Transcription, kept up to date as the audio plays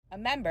a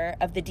member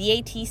of the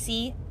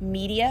DATC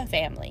media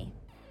family.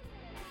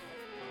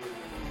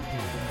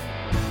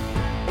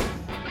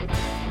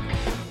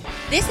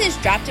 This is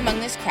Dropped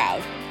Among This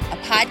Crowd, a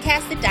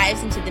podcast that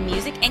dives into the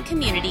music and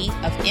community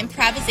of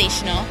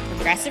improvisational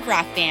progressive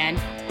rock band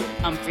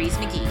Umphrey's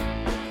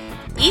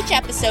McGee. Each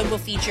episode will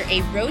feature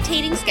a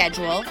rotating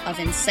schedule of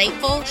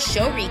insightful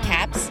show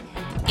recaps,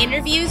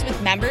 interviews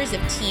with members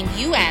of Team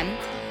UM,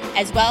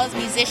 as well as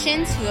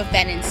musicians who have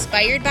been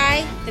inspired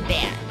by the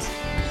band.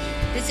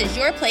 This is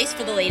your place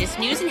for the latest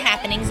news and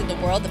happenings in the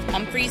world of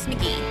Umphrey's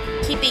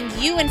McGee, keeping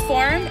you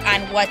informed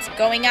on what's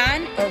going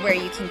on or where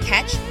you can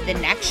catch the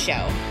next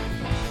show.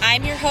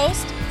 I'm your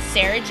host,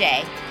 Sarah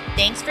J.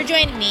 Thanks for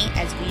joining me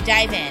as we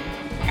dive in.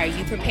 Are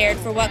you prepared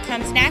for what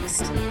comes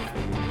next?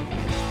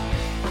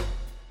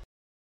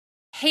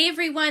 Hey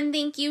everyone,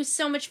 thank you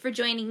so much for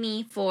joining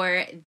me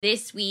for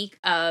this week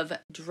of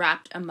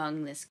Dropped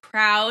Among This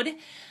Crowd.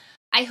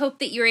 I hope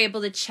that you're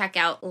able to check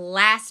out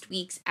last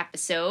week's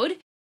episode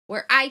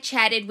where I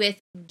chatted with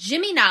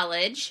Jimmy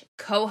Knowledge,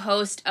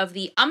 co-host of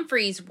the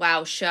Umphrey's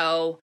Wow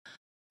Show,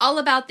 all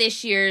about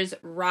this year's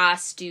Raw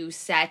Stew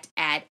set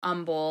at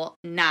Humble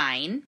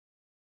 9.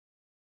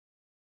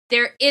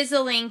 There is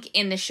a link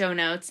in the show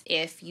notes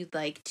if you'd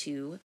like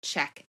to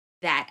check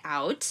that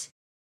out.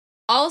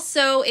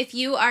 Also, if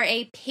you are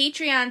a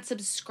Patreon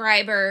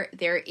subscriber,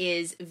 there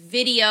is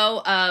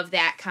video of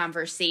that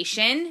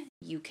conversation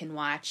you can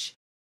watch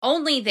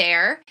only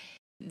there.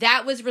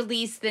 That was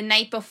released the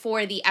night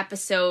before the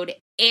episode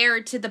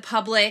aired to the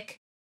public.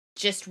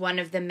 Just one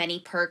of the many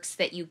perks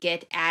that you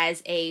get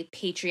as a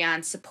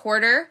Patreon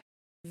supporter.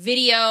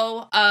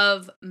 Video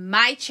of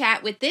my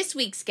chat with this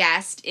week's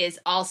guest is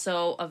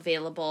also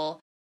available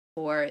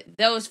for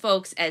those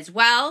folks as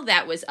well.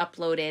 That was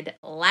uploaded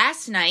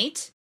last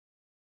night.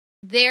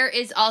 There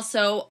is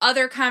also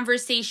other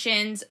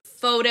conversations,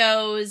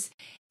 photos,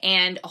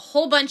 and a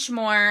whole bunch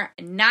more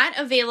not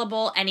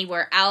available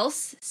anywhere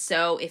else.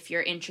 So if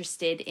you're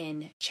interested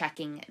in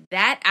checking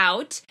that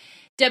out,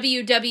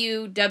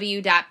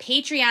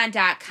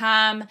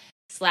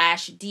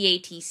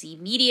 www.patreon.com/DATC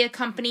Media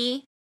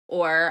Company,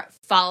 or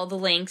follow the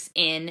links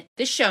in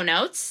the show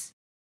notes.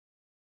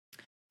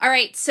 All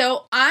right,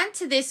 so on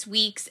to this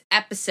week's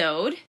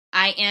episode.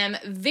 I am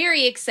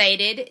very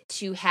excited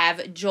to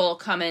have Joel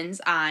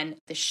Cummins on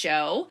the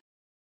show.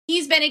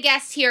 He's been a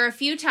guest here a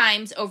few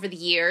times over the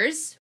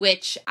years,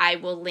 which I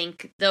will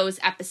link those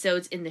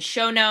episodes in the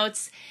show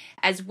notes,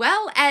 as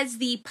well as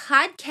the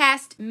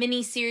podcast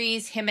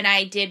miniseries him and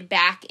I did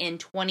back in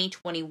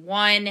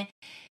 2021,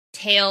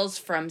 Tales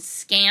from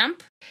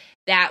Scamp.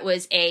 That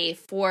was a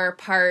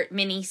 4-part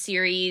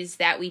miniseries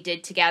that we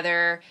did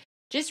together,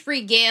 just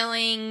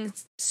regaling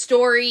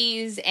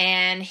stories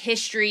and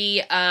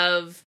history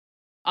of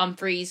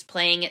Umphrey's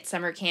playing at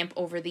summer camp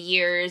over the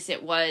years.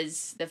 It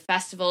was the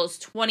festival's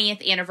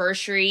 20th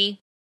anniversary,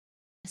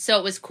 so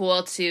it was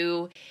cool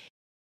to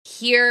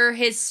hear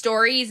his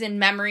stories and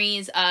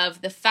memories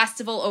of the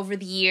festival over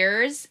the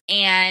years.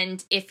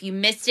 And if you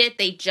missed it,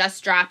 they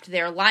just dropped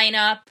their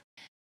lineup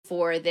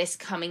for this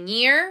coming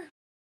year.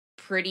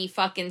 Pretty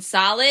fucking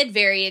solid.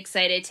 Very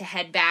excited to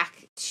head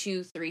back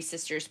to Three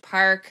Sisters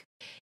Park.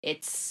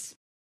 It's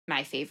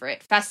my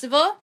favorite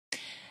festival.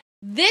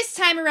 This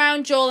time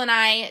around, Joel and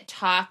I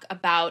talk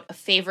about a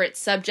favorite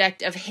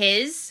subject of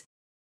his,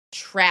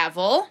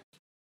 travel.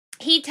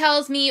 He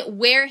tells me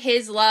where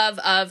his love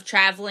of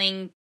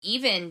traveling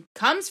even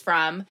comes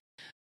from,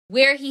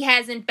 where he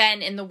hasn't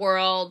been in the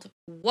world,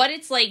 what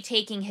it's like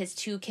taking his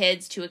 2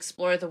 kids to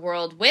explore the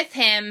world with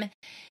him.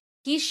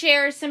 He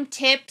shares some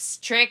tips,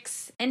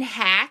 tricks, and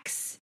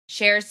hacks,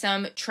 shares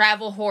some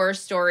travel horror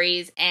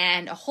stories,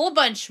 and a whole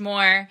bunch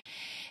more.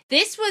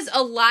 This was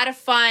a lot of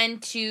fun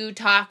to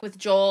talk with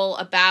Joel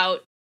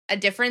about a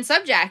different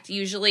subject.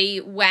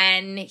 Usually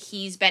when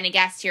he's been a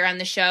guest here on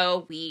the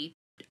show, we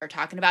are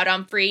talking about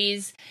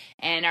Umphrey's,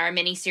 and our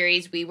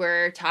mini-series, we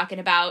were talking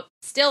about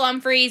still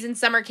Umphrey's and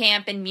summer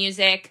camp and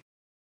music.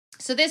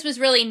 So this was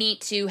really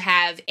neat to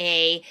have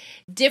a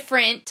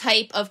different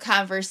type of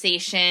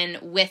conversation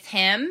with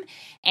him.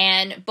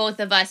 And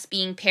both of us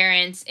being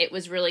parents, it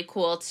was really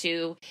cool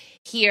to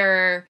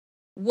hear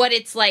what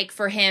it's like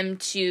for him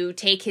to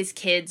take his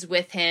kids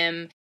with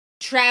him,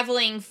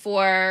 traveling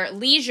for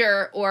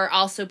leisure, or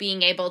also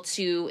being able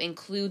to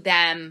include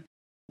them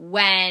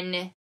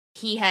when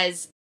he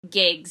has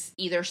gigs,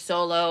 either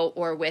solo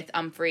or with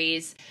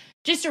Umphrey's.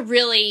 Just a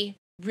really,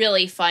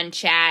 really fun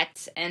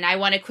chat. And I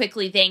want to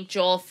quickly thank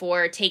Joel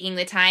for taking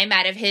the time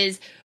out of his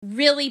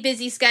really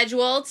busy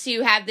schedule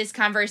to have this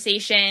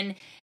conversation.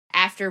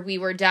 After we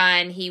were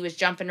done, he was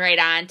jumping right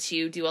on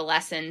to do a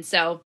lesson.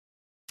 So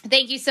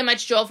thank you so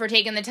much, Joel, for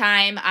taking the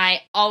time.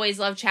 I always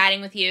love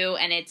chatting with you,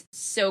 and it's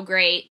so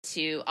great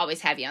to always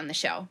have you on the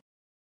show.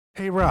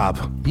 Hey,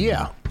 Rob.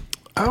 Yeah.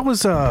 I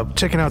was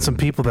checking out some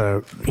people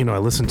that I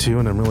listen to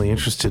and I'm really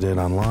interested in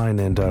online,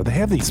 and they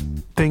have these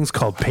things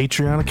called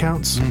Patreon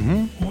accounts.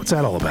 Mm-hmm. What's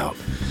that all about?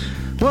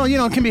 Well,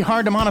 it can be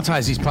hard to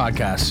monetize these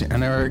podcasts,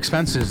 and there are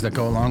expenses that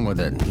go along with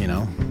it,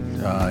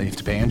 You have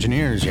to pay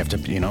engineers. You have to,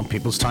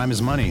 people's time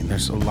is money.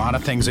 There's a lot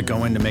of things that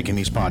go into making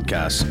these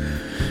podcasts.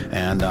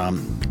 And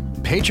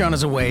Patreon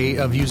is a way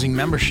of using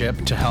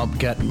membership to help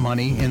get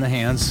money in the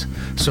hands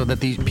so that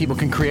these people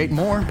can create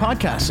more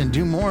podcasts and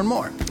do more and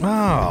more.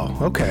 Oh,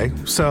 okay.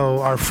 So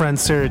our friend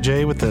Sarah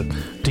J with the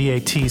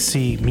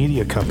DATC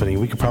Media Company,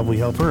 we could probably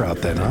help her out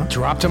then, huh?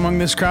 Dropped Among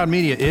This Crowd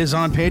Media is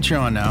on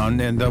Patreon now,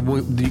 and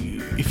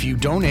if you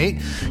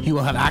donate, you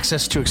will have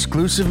access to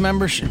exclusive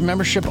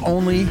membership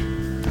only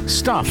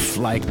stuff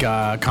like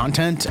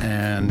content,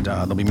 and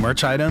there'll be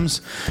merch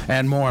items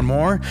and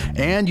more,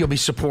 and you'll be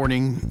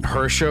supporting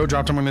her show,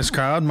 Dropped Among This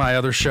Crowd, my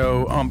other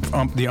show,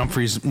 the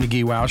Humphreys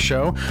McGee Wow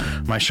Show,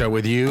 my show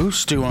with you,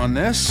 Stu on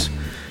This,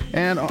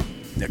 and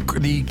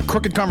the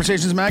Crooked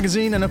Conversations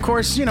magazine, and of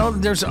course,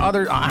 there's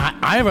I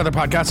have other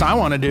podcasts I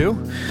want to do.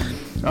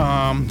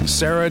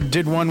 Sarah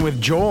did one with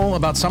Joel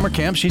about summer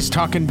camp. She's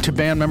talking to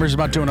band members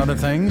about doing other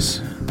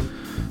things.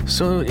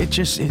 So it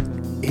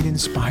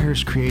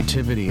inspires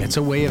creativity. It's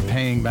a way of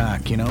paying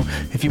back,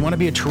 If you want to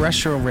be a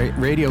terrestrial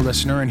radio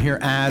listener and hear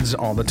ads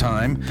all the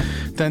time,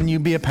 then you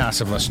be a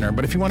passive listener.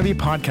 But if you want to be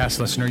a podcast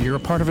listener, you're a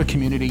part of a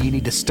community. You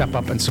need to step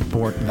up and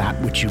support that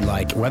which you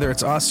like, whether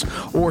it's us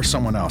or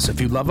someone else. If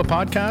you love a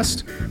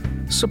podcast,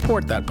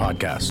 support that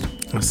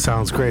podcast. That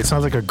sounds great.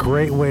 Sounds like a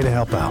great way to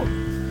help out.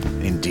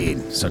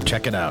 Indeed. So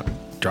check it out.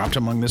 Dropped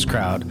Among This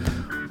Crowd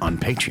on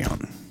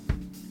Patreon.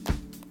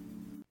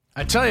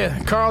 I tell you,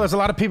 Carl, there's a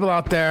lot of people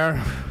out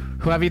there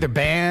who have either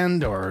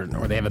band or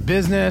they have a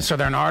business or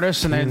they're an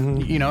artist,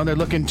 and they're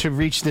looking to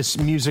reach this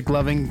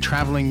music-loving,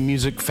 traveling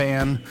music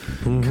fan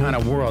kind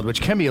of world,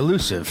 which can be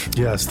elusive.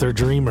 Yes, they're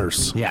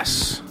dreamers.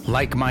 Yes,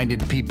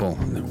 like-minded people.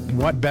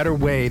 What better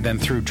way than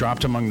through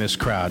Dropped Among This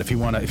Crowd? If you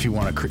have a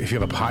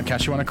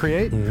podcast you want to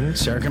create,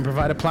 Sarah can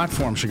provide a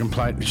platform. She can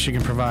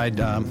provide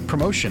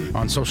promotion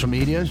on social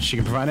media. She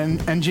can provide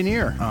an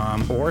engineer,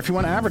 or if you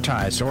want to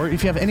advertise, or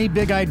if you have any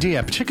big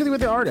idea, particularly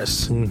with the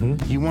artists,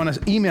 you want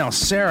to email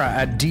Sarah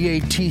at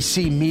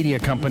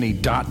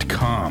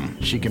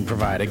datcmediacompany.com. She can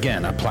provide,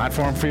 again, a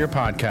platform for your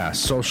podcast,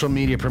 social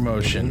media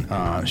promotion.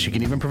 She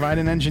can even provide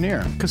an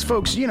engineer. Because,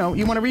 folks, you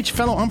want to reach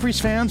fellow Humphreys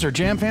fans or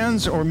Jam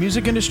fans or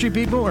music industry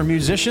people or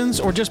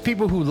musicians or just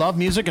people who love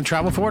music and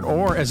travel for it,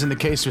 or, as in the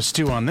case with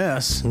Stu on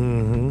This,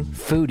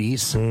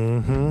 foodies,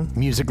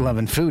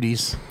 music-loving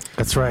foodies.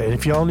 That's right. And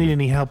if y'all need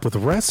any help with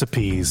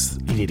recipes,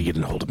 you need to get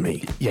in hold of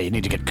me. Yeah, you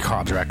need to get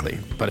Carl directly.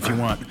 But if you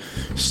want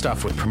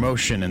stuff with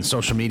promotion and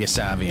social media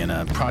savvy and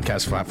a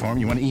podcast platform,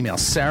 you want to email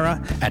Sarah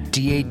at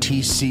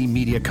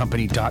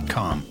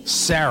datcmediacompany.com.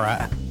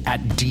 Sarah at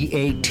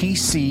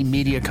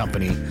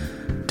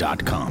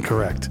datcmediacompany.com.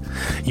 Correct.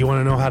 You want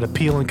to know how to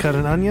peel and cut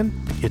an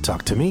onion? You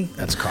talk to me.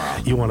 That's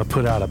Carl. You want to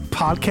put out a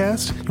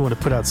podcast? You want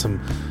to put out some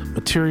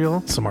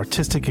material, some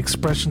artistic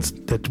expressions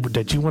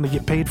that you want to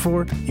get paid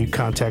for? You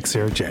contact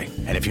Sarah J.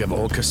 And if you have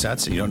old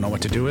cassettes that you don't know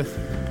what to do with,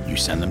 you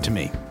send them to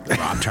me,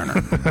 Rob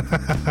Turner.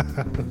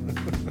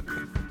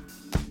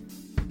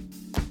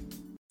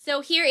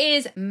 So here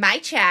is my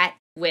chat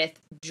with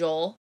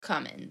Joel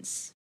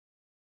Cummins.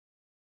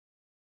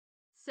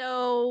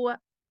 So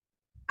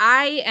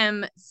I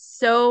am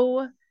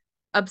so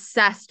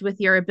obsessed with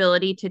your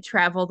ability to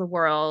travel the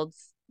world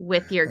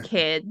with your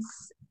kids.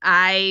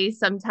 I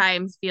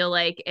sometimes feel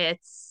like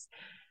it's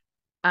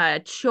a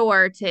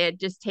chore to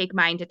just take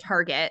mine to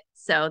Target.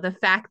 So the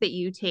fact that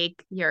you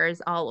take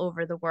yours all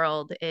over the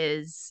world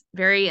is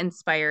very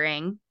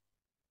inspiring.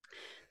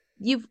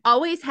 You've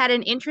always had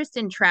an interest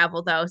in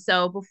travel, though.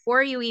 So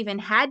before you even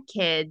had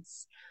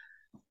kids,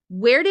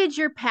 where did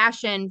your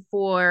passion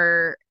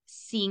for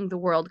seeing the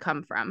world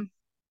come from?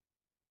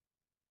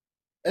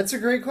 That's a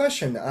great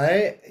question.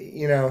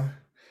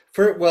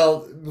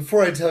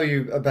 Before I tell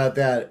you about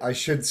that, I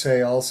should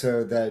say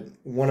also that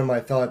one of my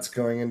thoughts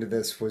going into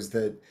this was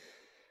that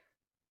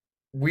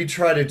we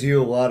try to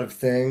do a lot of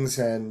things,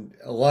 and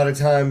a lot of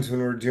times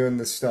when we're doing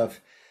this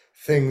stuff,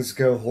 things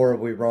go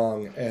horribly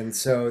wrong. And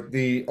so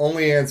the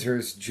only answer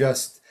is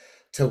just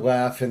to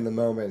laugh in the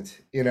moment,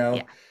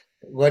 Yeah.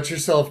 Let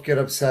yourself get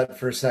upset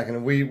for a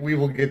second. We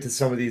will get to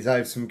some of these. I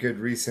have some good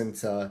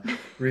recent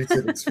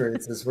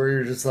experiences where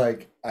you're just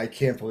like, I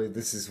can't believe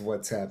this is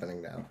what's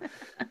happening now.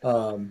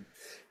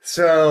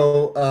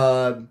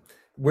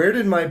 Where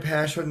did my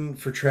passion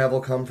for travel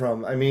come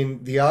from? I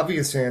mean, the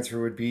obvious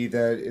answer would be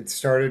that it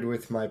started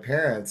with my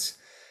parents.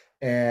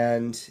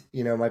 And,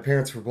 my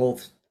parents were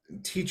both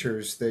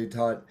teachers. They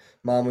taught,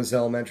 mom was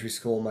elementary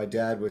school, my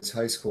dad was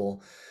high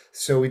school.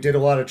 So we did a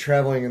lot of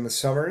traveling in the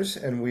summers,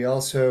 and we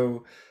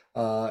also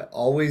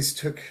always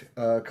took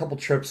a couple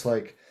trips,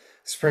 like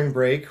spring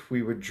break.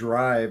 We would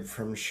drive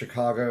from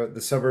Chicago, the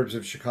suburbs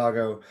of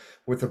Chicago,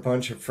 with a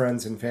bunch of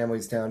friends and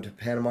families down to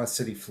Panama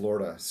City,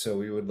 Florida. So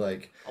we would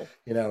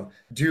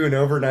do an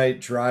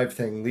overnight drive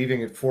thing,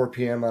 leaving at 4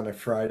 p.m. on a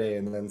Friday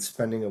and then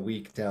spending a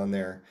week down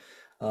there.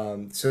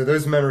 So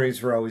those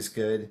memories were always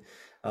good.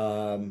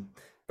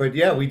 But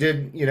yeah, we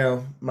did,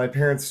 my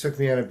parents took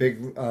me on a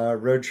big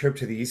road trip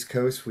to the East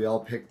Coast. We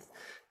all picked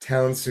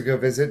towns to go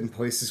visit and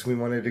places we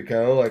wanted to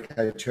go. Like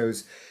I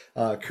chose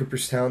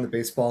Cooperstown, the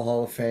Baseball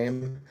Hall of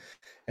Fame.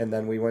 And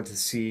then we went to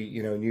see,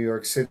 New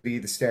York City,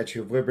 the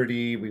Statue of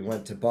Liberty. We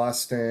went to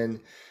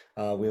Boston.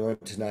 We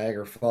went to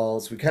Niagara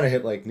Falls. We kind of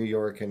hit like New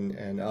York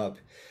and up,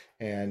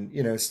 and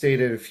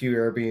stayed at a few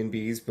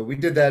Airbnbs. But we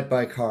did that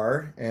by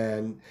car,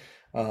 and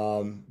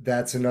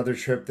that's another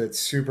trip that's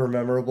super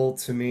memorable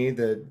to me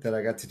that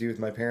I got to do with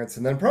my parents.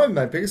 And then probably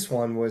my biggest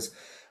one was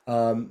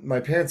my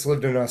parents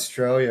lived in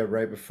Australia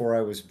right before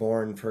I was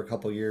born for a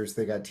couple years.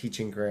 They got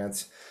teaching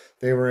grants.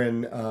 They were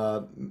in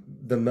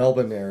the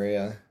Melbourne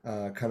area,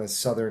 kind of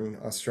southern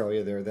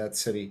Australia there, that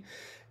city.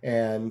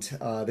 And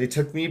they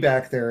took me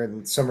back there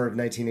in summer of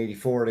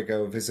 1984 to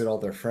go visit all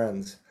their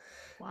friends.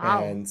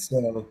 Wow. And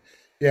so,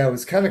 yeah, it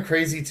was kind of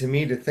crazy to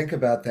me to think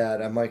about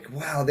that. I'm like,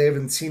 wow, they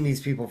haven't seen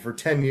these people for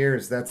 10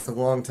 years. That's a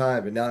long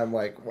time. And now I'm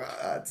like,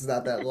 wow, it's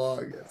not that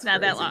long. It's It's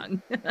not that crazy.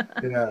 long.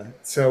 Yeah.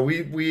 So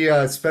we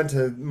spent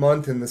a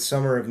month in the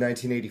summer of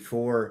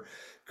 1984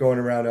 going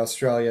around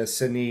Australia,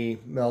 Sydney,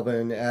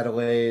 Melbourne,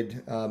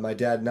 Adelaide. My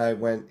dad and I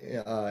went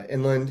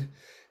inland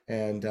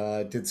and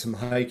did some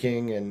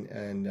hiking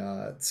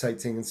and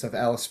sightseeing and stuff.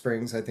 Alice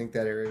Springs, I think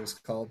that area was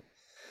called.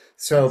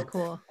 That's So,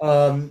 cool.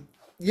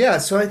 yeah,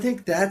 so I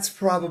think that's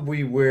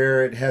probably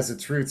where it has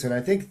its roots. And I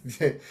think,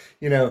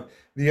 you know,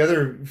 the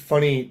other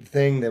funny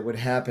thing that would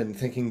happen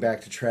thinking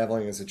back to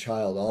traveling as a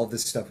child, all of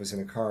this stuff was in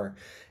a car.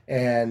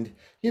 And,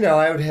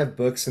 I would have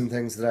books and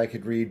things that I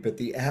could read, but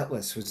the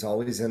atlas was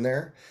always in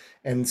there.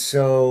 And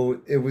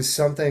so it was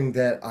something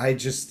that I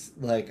just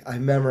like, I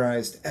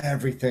memorized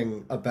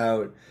everything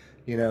about,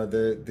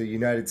 the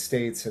United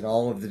States and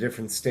all of the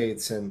different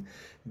states and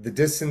the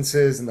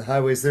distances and the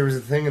highways. There was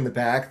a thing in the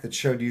back that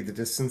showed you the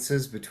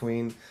distances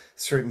between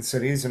certain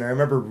cities, and I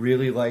remember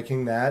really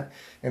liking that.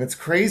 And it's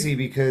crazy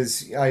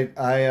because I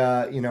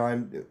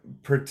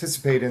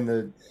participate in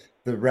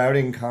the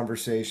routing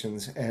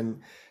conversations,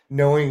 and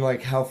knowing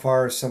like how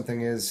far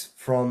something is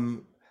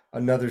from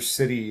another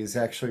city is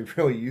actually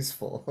really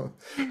useful.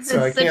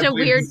 So I It's such can't a believe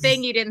weird this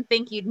thing is. you didn't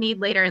think you'd need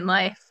later in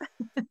life.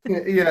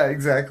 Yeah,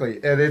 exactly.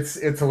 And it's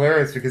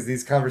hilarious because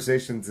these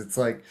conversations, it's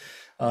like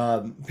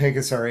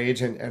Pincus, our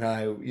agent, and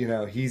I,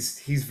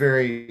 he's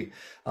very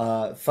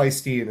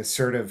feisty and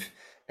assertive,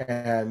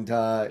 and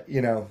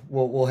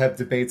we'll have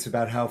debates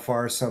about how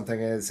far something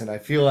is, and I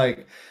feel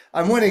like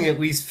I'm winning at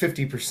least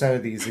 50%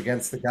 of these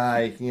against the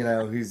guy,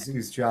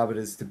 whose job it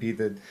is to be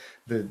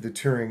the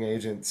touring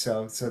agent.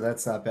 So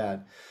that's not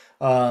bad.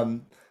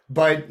 Um,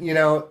 but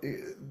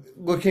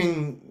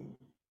looking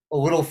a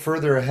little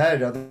further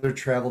ahead, other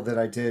travel that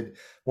I did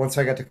once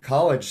I got to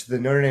college, the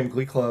Notre Dame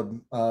Glee Club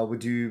would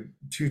do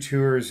two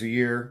tours a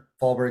year,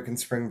 fall break and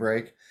spring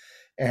break,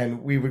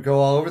 and we would go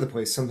all over the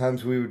place.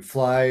 Sometimes we would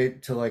fly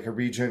to like a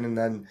region and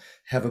then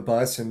have a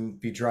bus and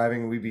be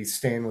driving. We'd be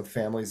staying with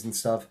families and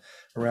stuff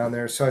around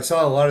there. So I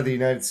saw a lot of the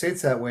United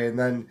States that way. And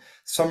then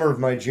summer of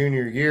my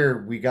junior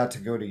year, we got to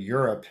go to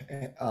Europe.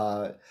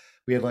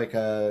 We had like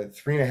a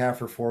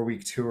 3.5 or 4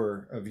 week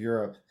tour of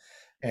Europe,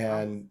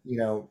 Wow. and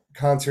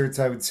concerts,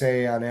 I would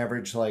say on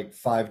average like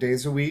 5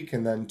 days a week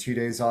and then 2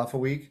 days off a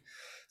week.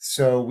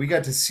 So we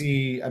got to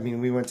see, I mean,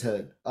 we went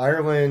to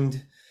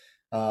Ireland,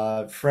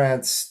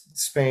 France,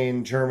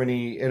 Spain,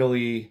 Germany,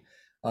 Italy,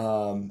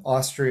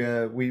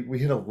 Austria. We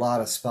hit a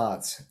lot of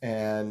spots,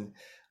 and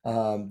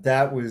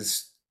that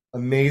was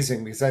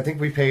amazing because I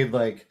think we paid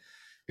like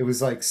it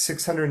was like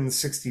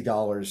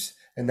 $660,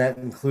 and that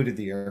included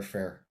the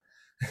airfare.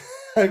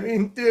 I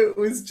mean, dude, it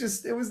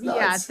was Yeah,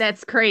 nuts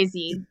that's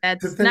crazy.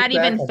 to That's not think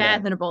back even on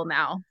that. fathomable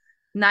now.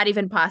 Not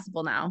even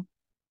possible now.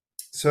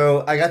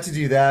 So I got to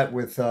do that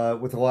with a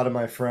lot of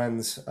my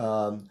friends.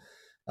 Um,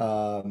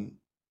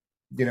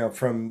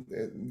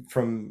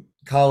 from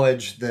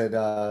college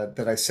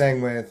that I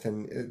sang with,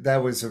 and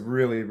that was a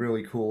really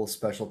really cool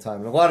special time.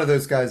 And a lot of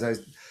those guys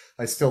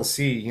I still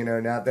see.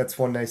 Now that's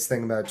one nice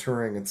thing about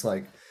touring. It's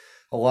like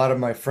a lot of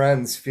my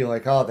friends feel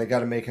like, oh, they got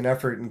to make an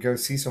effort and go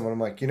see someone. I'm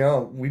like,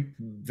 we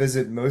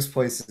visit most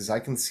places. I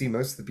can see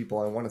most of the people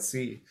I want to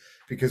see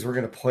because we're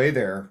going to play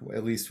there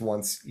at least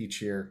once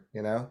each year.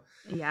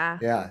 Yeah.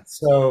 Yeah.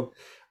 So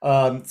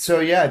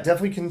yeah,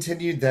 definitely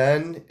continued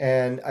then,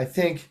 and I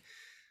think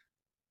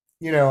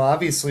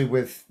obviously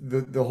with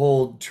the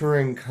whole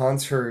touring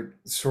concert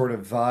sort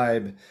of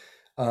vibe,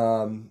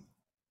 um,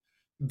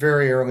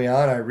 very early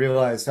on, I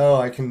realized, oh,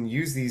 I can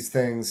use these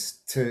things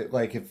to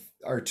like if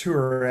our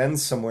tour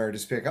ends somewhere,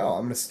 just be like, oh,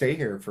 I'm going to stay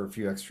here for a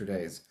few extra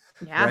days,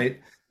 Yeah.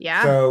 right?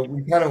 Yeah. So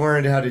we kind of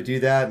learned how to do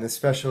that, and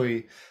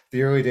especially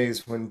the early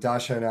days when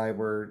Dasha and I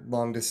were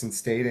long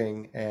distance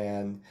dating,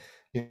 and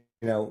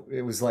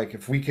it was like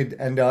if I could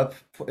end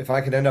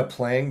up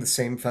playing the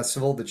same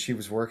festival that she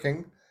was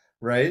working,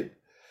 right?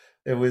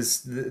 That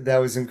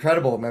was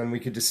incredible. And then we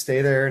could just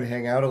stay there and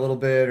hang out a little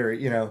bit, or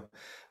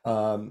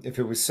if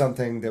it was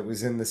something that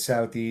was in the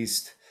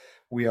southeast,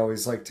 we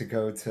always like to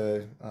go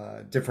to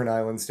different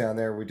islands down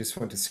there. We just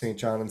went to St.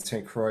 John and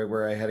St. Croix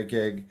where I had a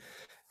gig,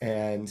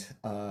 and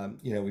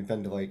we've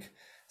been to like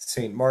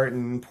St.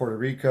 Martin, Puerto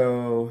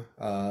Rico,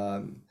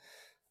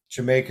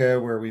 Jamaica,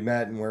 where we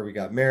met and where we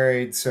got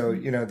married. So,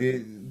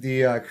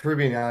 the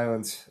Caribbean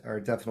islands are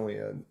definitely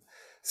a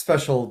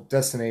special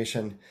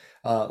destination.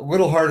 A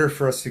little harder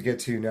for us to get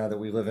to now that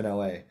we live in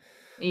LA.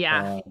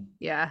 Yeah. Uh,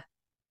 Yeah.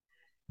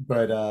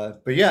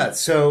 but yeah,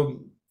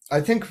 so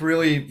I think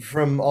really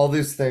from all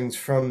these things,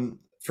 from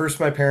first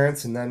my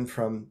parents and then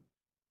from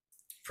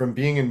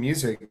being in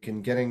music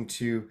and getting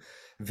to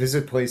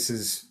visit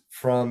places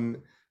from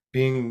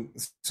being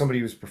somebody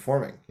who's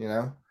performing,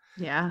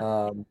 Yeah.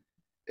 Um,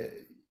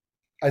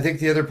 I think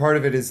the other part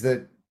of it is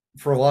that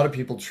for a lot of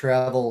people,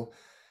 travel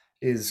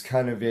is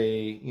kind of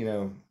a,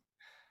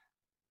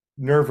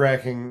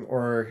 nerve-wracking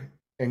or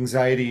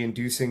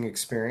anxiety-inducing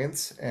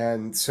experience.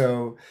 And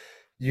so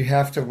you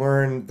have to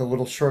learn the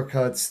little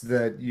shortcuts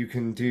that you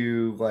can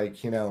do, like,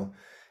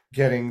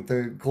 getting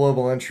the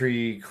global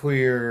entry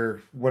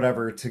clear,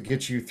 whatever, to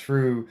get you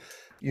through.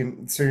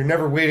 So you're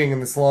never waiting in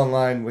this long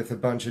line with a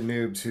bunch of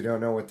noobs who don't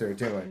know what they're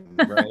doing,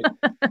 right?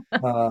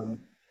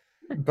 Um,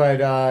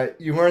 but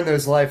you learn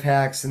those life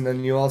hacks, and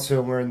then you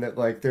also learn that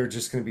like there are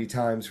just going to be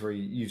times where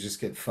you just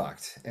get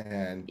fucked,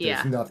 and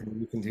there's Yeah. nothing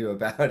you can do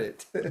about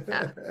it.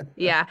 Yeah.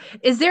 Yeah.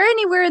 Is there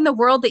anywhere in the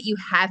world that you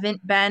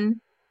haven't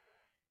been?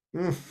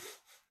 Mm.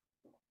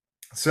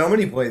 So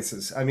many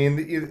places. I mean,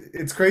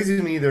 it's crazy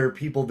to me there are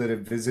people that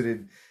have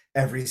visited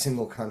every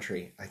single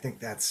country. I think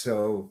that's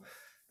so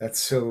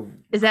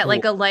Is that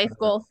like cool. a life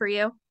goal for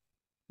you?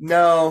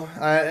 No,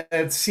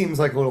 it seems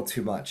like a little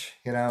too much,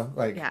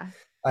 like Yeah.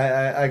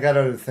 I got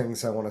other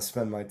things I want to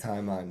spend my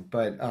time on,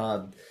 but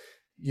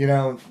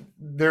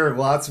there are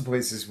lots of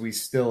places we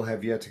still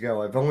have yet to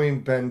go. I've only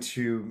been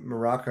to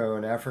Morocco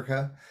and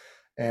Africa,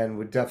 and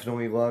would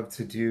definitely love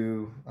to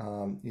do,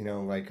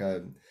 like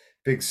a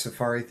big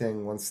safari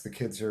thing once the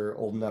kids are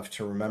old enough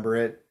to remember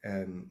it,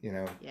 and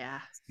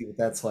Yeah. see what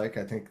that's like.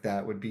 I think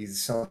that would be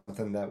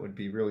something that would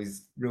be really,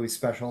 really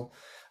special.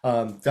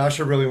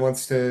 Dasha really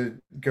wants to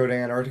go to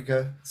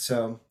Antarctica,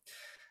 so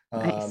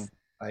Nice.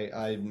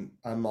 um,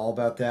 I'm all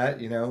about that.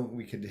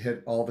 We could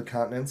hit all the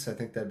continents. I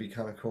think that'd be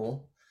kind of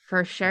cool.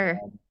 For sure.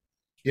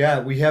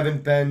 Yeah, we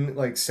haven't been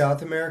like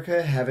South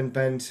America, haven't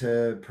been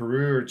to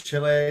Peru or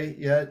Chile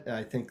yet.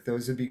 I think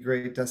those would be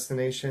great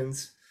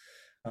destinations.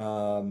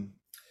 Um,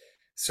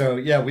 so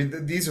yeah,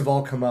 these have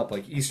all come up.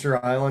 Like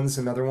Easter Island's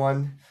another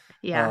one.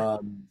 Yeah.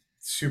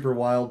 Super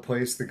wild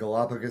place, the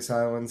Galapagos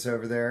Islands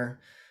over there.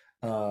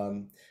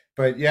 Um,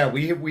 but yeah,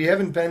 we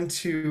haven't been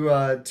to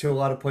a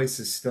lot of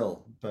places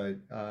still. But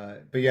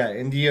yeah,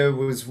 India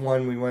was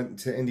one. We went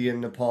to India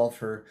and Nepal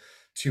for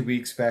 2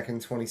 weeks back in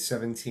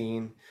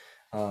 2017.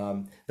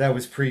 That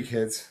was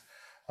pre-kids.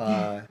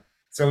 Uh,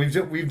 so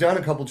we've done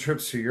a couple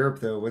trips to Europe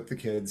though with the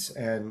kids,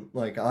 and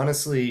like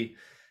honestly,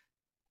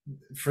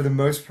 for the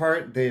most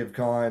part, they have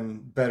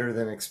gone better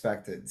than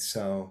expected.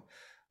 So,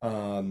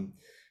 um,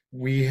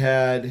 we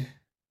had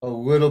a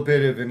little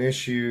bit of an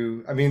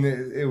issue. I mean,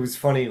 it was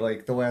funny,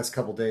 like the last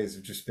couple days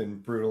have just been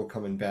brutal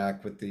coming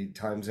back with the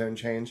time zone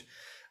change.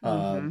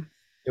 Mm-hmm.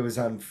 It was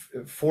on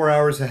 4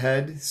 hours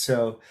ahead,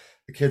 so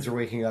the kids are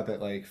waking up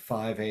at like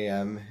 5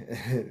 a.m.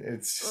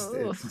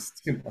 Oh, It's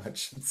just too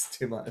much. It's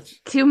too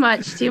much. too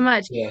much, too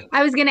much. Yeah.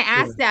 I was going to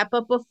Yeah. ask that,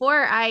 but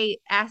before I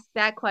ask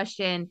that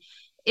question,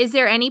 is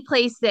there any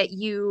place that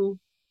you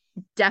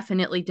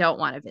definitely don't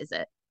want to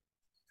visit?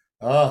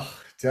 Oh,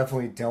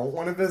 definitely don't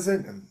want to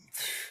visit.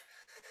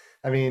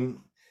 I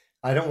mean,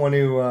 I don't want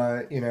to,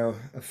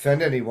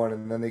 offend anyone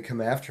and then they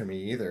come after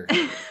me either.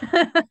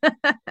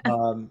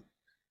 Um,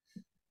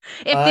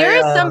 If there I,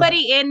 is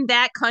somebody in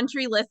that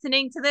country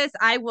listening to this,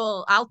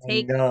 I'll I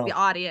take the know,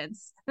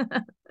 audience.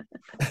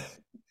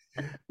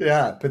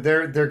 yeah, but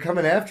they're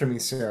coming after me,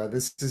 Sarah.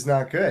 This is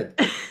not good.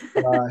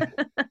 Uh,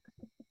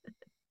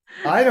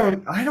 I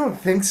don't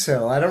think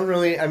so. I don't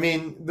really. I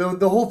mean,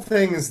 the whole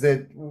thing is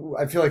that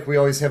I feel like we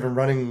always have a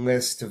running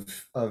list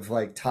of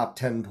like top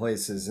 10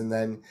 places, and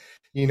then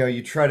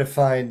you try to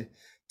find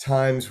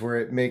times where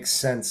it makes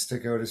sense to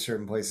go to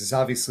certain places.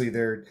 Obviously,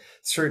 there are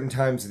certain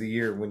times of the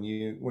year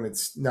when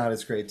it's not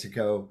as great to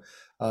go,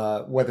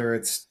 whether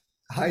it's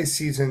high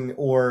season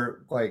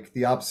or like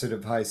the opposite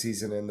of high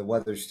season and the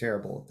weather's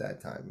terrible at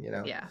that time.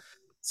 Yeah,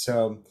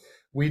 So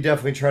we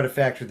definitely try to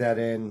factor that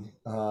in.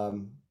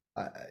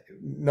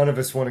 None of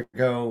us want to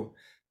go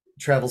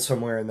travel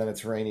somewhere and then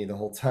it's rainy the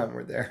whole time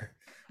we're there.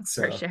 for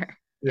So sure.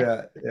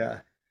 Yeah. yeah,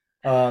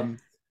 yeah. Um,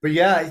 but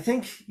yeah, I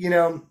think,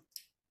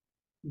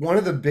 one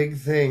of the big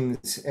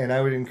things, and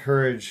I would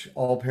encourage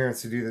all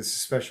parents to do this,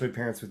 especially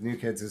parents with new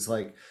kids, is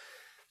like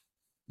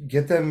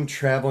get them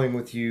traveling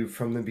with you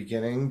from the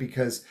beginning,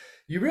 because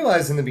you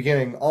realize in the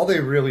beginning, all they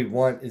really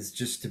want is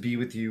just to be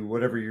with you,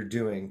 whatever you're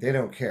doing. They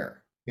don't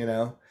care.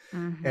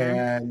 Mm-hmm.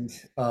 And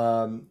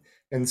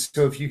and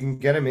so if you can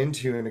get them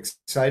into and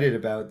excited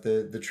about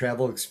the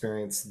travel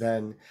experience,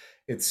 then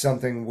it's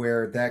something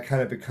where that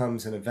kind of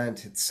becomes an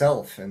event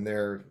itself, and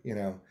they're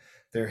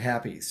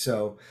happy.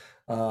 So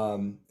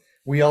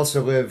we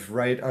also live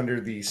right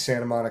under the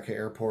Santa Monica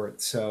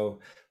airport, so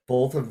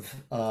both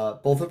of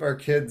our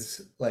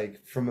kids,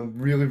 like from a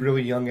really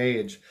really young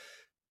age,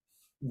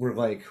 were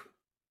like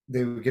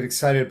they would get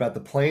excited about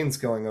the planes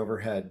going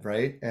overhead,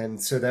 right?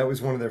 And so that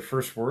was one of their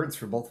first words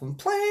for both of them: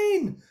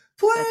 plane,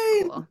 That's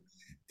plane. cool.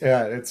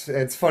 Yeah,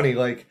 it's funny,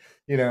 like,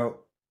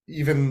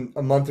 even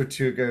a month or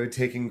two ago,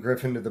 taking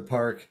Griffin to the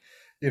park,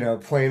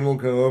 plane will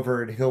go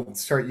over and he'll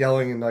start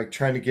yelling and like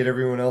trying to get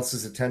everyone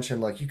else's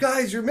attention, like, you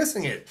guys, you're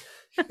missing it.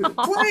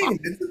 Plane,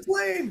 it's a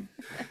plane.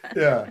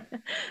 Yeah.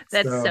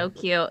 That's So so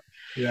cute.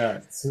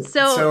 yeah. So,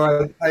 So,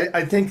 so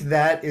I think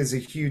that is a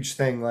huge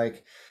thing.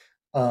 Like,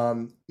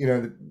 um, you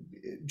know,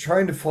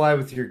 trying to fly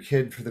with your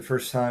kid for the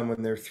first time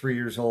when they're 3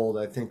 years old,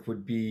 I think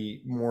would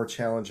be more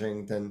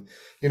challenging than,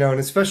 and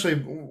especially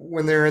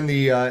when they're in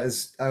the,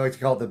 as I like to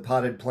call it, the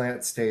potted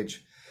plant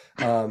stage.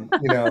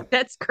 You know,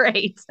 that's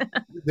great.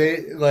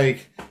 they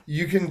like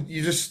you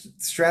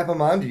just strap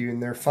them onto you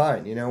and they're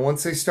fine.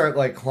 Once they start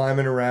like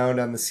climbing around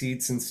on the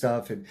seats and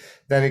stuff, and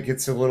then it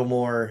gets a little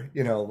more,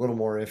 a little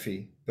more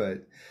iffy.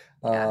 But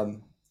Yeah.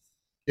 um,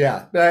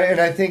 yeah, and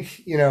I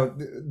think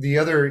the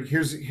other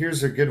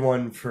here's a good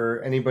one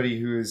for anybody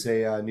who is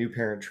a new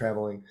parent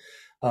traveling.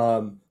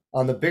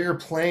 On the bigger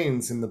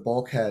planes in the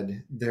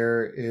bulkhead,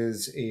 there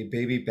is a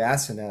baby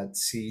bassinet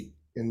seat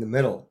in the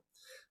middle.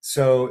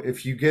 So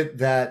if you get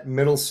that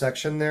middle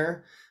section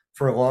there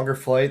for a longer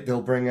flight,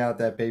 they'll bring out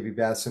that baby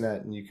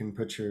bassinet and you can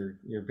put your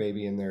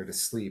baby in there to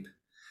sleep.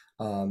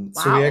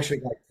 So we Wow. actually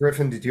got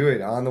Griffin to do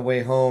it on the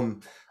way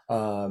home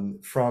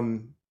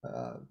from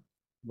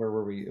where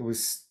were we? It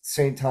was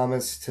St.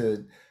 Thomas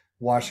to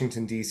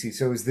Washington, D.C.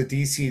 So it was the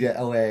D.C. to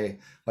L.A.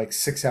 like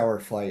 6 hour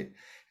flight.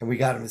 And we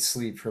got him to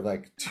sleep for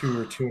like 2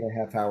 or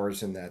 2.5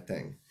 hours in that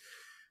thing.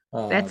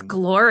 That's Um,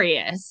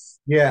 glorious.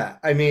 yeah,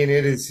 I mean,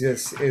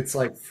 it's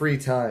like free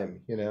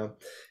time.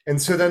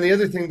 And so then the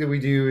other thing that we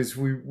do is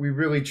we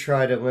really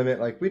try to limit,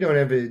 like, we don't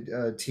have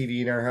a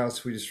TV in our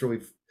house. We just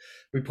really,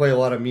 we play a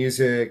lot of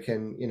music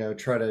and,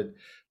 try to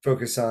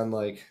focus on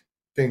like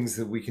things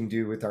that we can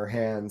do with our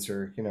hands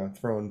or,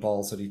 throwing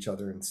balls at each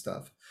other and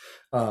stuff.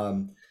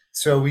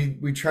 So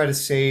we try to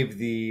save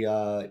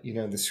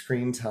the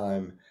screen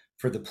time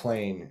for the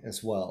plane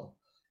as well.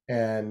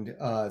 And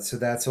so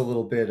that's a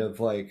little bit of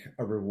like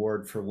a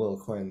reward for Will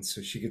Quinn.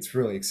 So she gets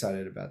really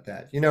excited about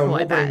that. And Oh,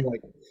 I we'll bring bet.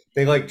 like,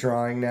 they like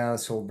drawing now,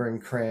 so we'll bring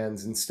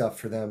crayons and stuff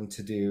for them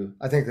to do.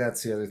 I think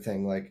that's the other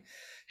thing, like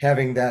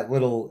having that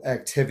little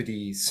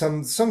activity,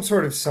 some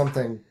sort of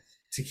something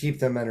to keep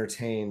them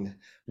entertained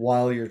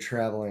while you're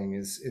traveling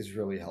is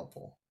really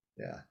helpful.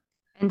 Yeah.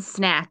 And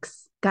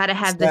snacks. Gotta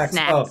have the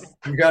Snacks. Oh,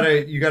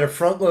 snacks. you gotta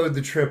front load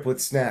the trip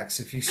with snacks.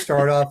 If you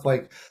start off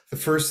like the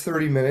first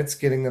 30 minutes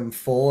getting them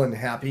full and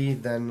happy,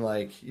 then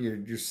like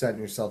you're setting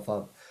yourself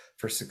up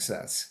for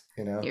success,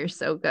 you know? You're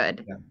so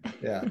good. Yeah,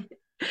 yeah,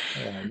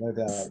 yeah, no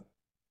doubt.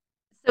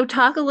 So,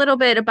 talk a little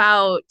bit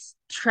about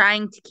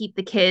trying to keep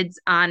the kids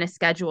on a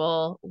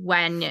schedule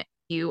when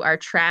you are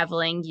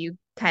traveling. You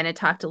kind of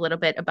talked a little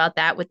bit about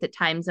that with the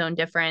time zone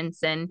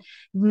difference and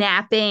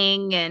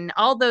napping and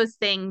all those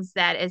things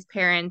that as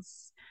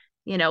parents,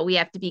 we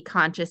have to be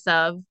conscious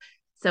of.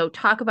 So,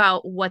 talk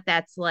about what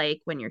that's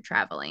like when you're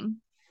traveling.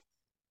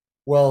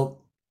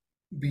 Well,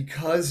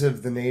 because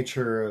of the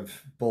nature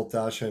of both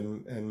Dasha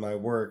and my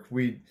work,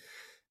 we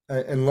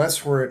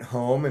unless we're at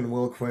home and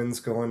Will Quinn's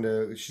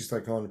she's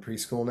like going to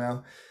preschool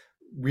now,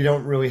 we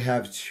don't really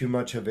have too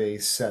much of a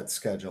set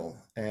schedule.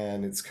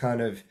 And it's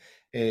kind of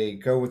a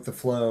go with the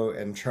flow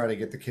and try to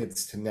get the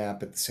kids to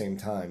nap at the same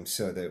time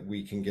so that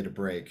we can get a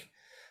break.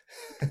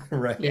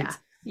 Yeah. Right?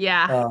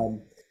 Yeah.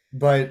 Um,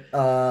 but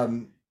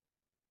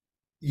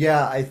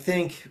yeah, I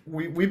think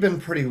we've been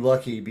pretty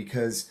lucky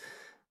because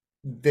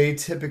they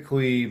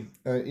typically,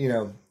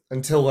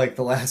 until like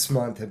the last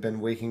month, have been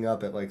waking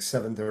up at like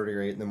 7:30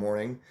 or 8 in the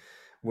morning,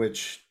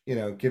 which,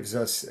 gives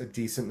us a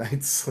decent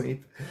night's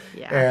sleep.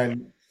 Yeah.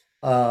 And,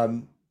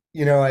 um,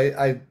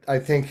 I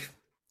think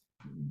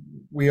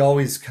we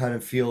always kind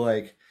of feel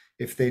like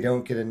if they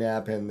don't get a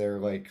nap in, they're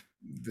like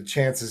the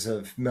chances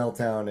of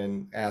meltdown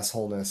and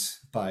assholeness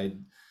by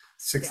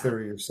Yeah.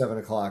 6:30 or 7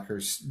 o'clock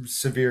are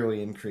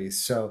severely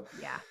increased. So,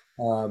 Yeah.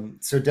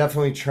 so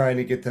definitely trying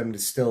to get them to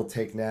still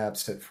take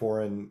naps at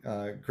 4. And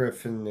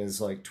Griffin is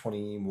like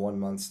 21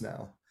 months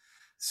now.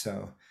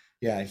 So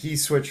yeah, he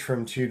switched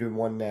from 2 to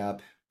 1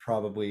 nap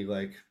probably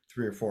like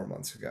 3 or 4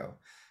 months ago.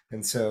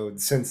 And so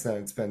since then,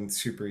 it's been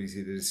super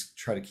easy to just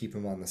try to keep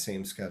him on the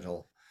same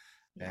schedule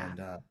Yeah.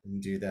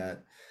 and do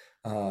that.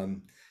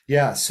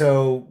 Yeah,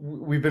 so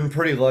we've been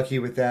pretty lucky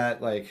with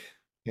that. Like,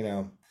 you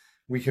know,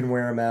 we can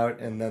wear them out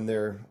and then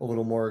they're a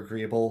little more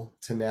agreeable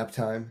to nap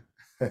time.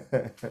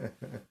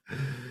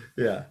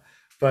 Yeah.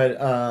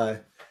 But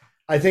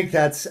I think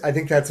that's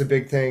a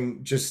big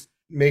thing. Just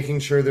making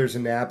sure there's a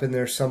nap in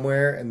there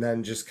somewhere, and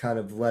then just kind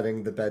of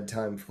letting the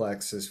bedtime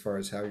flex as far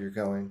as how you're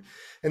going.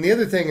 And the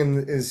other thing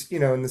is,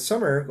 in the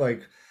summer,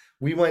 like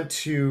we went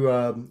to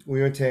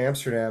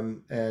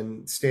Amsterdam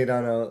and stayed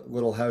on a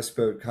little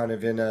houseboat, kind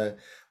of in a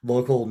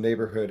local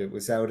neighborhood. It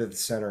was out of the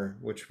center,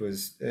 which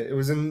was it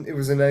was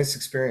a nice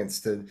experience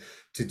to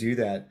do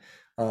that.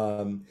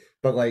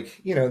 but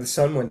like, the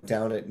sun went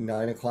down at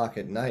 9 o'clock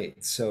at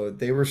night. So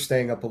they were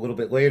staying up a little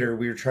bit later.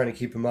 We were trying to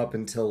keep them up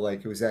until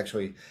like it was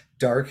actually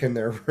dark in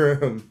their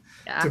room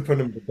Yeah. to put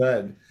them to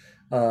bed.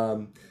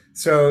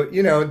 So,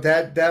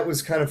 that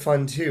was kind of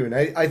fun too. And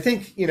I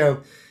think,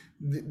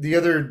 the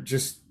other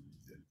just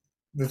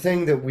the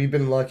thing that we've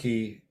been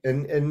lucky,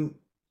 and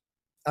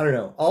I don't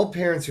know, all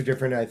parents are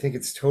different. I think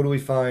it's totally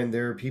fine.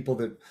 There are people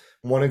that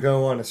want to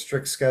go on a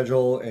strict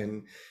schedule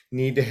and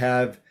need to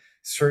have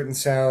certain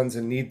sounds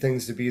and need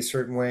things to be a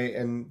certain way.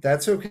 And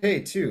that's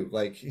okay too.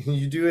 Like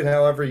you do it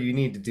however you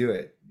need to do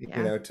it,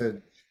 Yeah.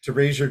 to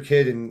raise your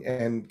kid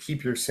and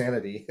keep your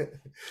sanity.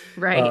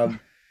 Right.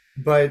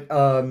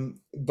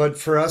 But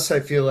for us, I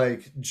feel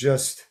like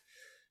just,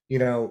 you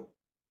know,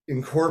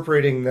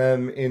 incorporating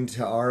them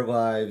into our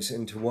lives,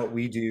 into what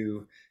we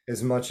do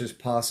as much as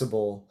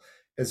possible,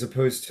 as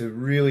opposed to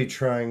really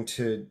trying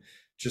to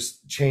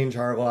just change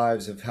our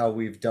lives of how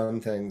we've done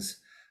things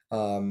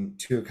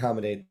to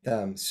accommodate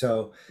them.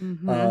 So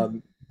Hmm.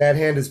 that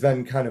hand has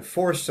been kind of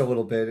forced a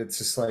little bit. It's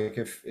just like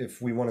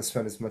if we want to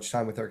spend as much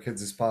time with our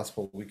kids as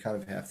possible, we kind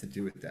of have to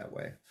do it that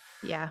way.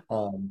 Yeah.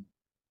 Um,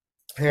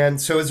 and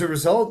so as a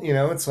result,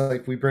 it's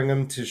like we bring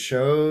them to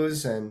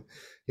shows and,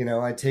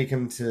 I take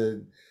them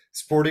to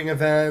sporting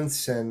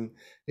events and,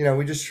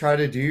 we just try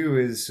to do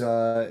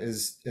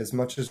as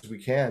much as we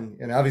can.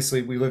 And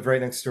obviously we live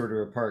right next door to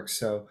a park,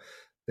 so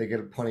they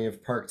get plenty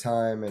of park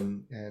time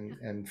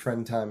and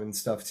friend time and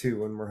stuff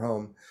too when we're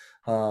home.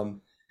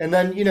 And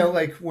then,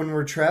 like when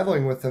we're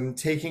traveling with them,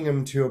 taking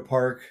them to a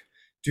park,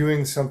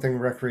 doing something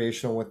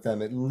recreational with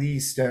them at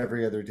least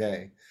every other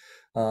day.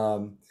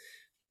 Um,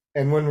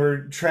 and when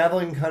we're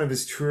traveling kind of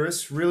as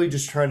tourists, really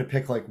just trying to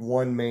pick like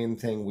one main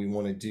thing we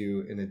want to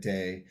do in a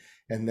day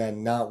and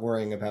then not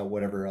worrying about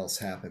whatever else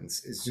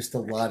happens. It's just a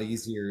lot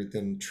easier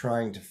than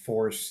trying to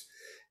force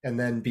and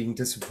then being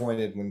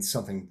disappointed when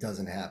something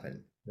doesn't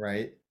happen,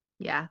 right?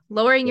 Yeah.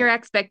 Lowering Yeah. your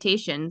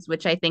expectations,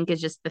 which I think is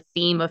just the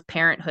theme of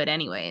parenthood,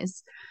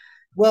 anyways.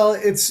 Well,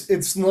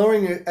 it's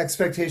lowering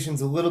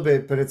expectations a little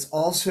bit, but it's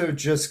also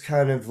just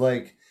kind of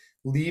like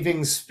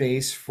leaving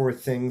space for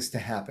things to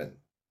happen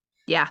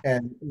Yeah.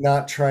 and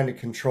not trying to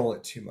control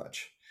it too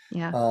much.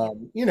 Yeah.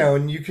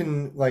 And you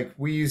can like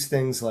we use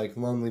things like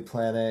Lonely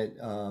Planet,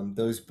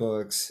 those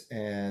books,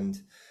 and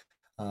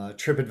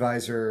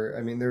TripAdvisor.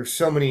 I mean, there's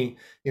so many,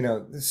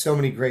 there's so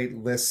many great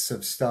lists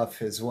of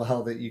stuff as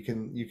well that you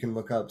can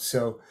look up.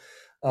 So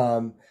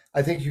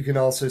I think you can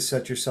also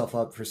set yourself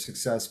up for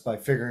success by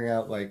figuring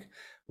out like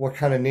what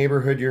kind of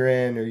neighborhood you're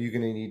in. Are you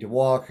going to need to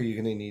walk? Are you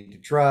going to need to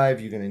drive?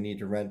 You're going to need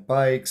to rent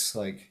bikes,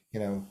 like,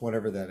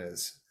 whatever that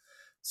is.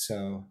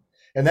 So,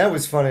 and that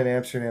was fun in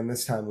Amsterdam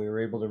this time. We were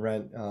able to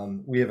rent,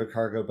 we have a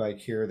cargo bike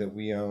here that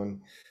we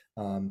own,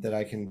 that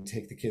I can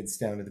take the kids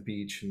down to the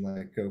beach and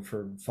like go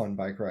for fun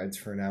bike rides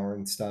for an hour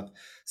and stuff.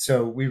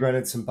 So we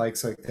rented some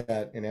bikes like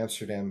that in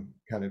Amsterdam,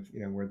 kind of,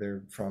 where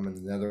they're from in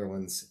the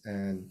Netherlands,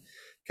 and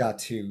got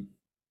to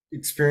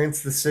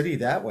experience the city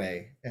that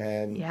way.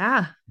 And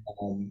Yeah.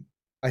 um,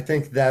 I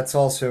think that's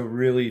also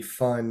really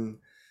fun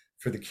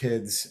for the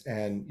kids.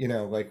 And,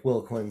 like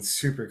Will Quinn's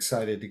super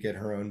excited to get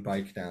her own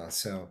bike now.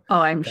 So Oh,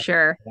 I'm that-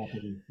 sure.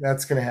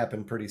 that's going to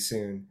happen pretty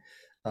soon.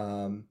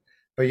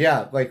 But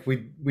yeah, like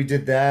we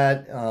did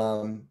that.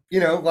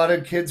 A lot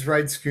of kids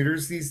ride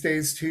scooters these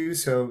days too.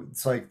 So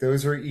it's like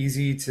those are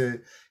easy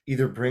to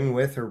either bring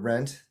with or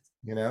rent,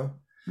 you know.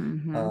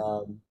 Hmm.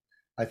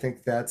 I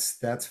think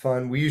that's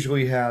fun. We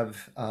usually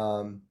have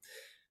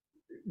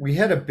we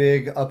had a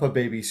big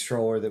UPPAbaby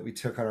stroller that we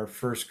took on our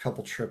first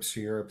couple trips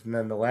to Europe, and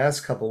then the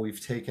last couple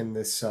we've taken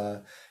this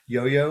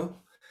yo-yo.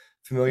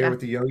 Familiar Yeah. with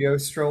the yo-yo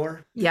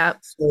stroller? Yep.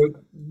 So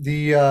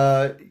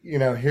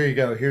here you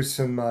go. Here's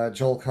some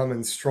Joel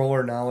Cummins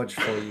stroller knowledge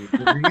for you.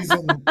 The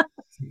reason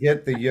to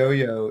get the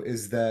yo-yo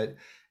is that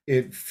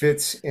it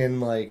fits in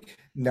like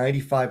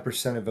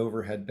 95% of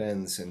overhead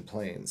bins in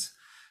planes.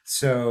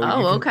 So you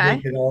Oh, can okay.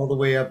 take it all the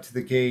way up to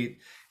the gate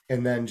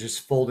and then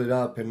just fold it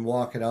up and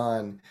walk it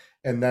on.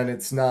 And then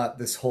it's not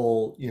this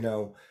whole,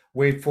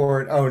 wait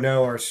for it. Oh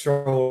no, our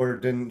stroller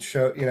didn't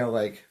show,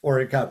 or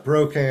it got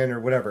broken or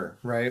whatever,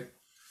 right?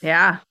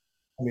 Yeah.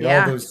 I mean,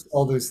 Yeah.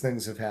 all those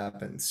things have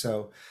happened.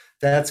 So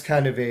that's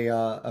kind of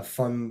a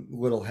fun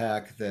little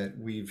hack that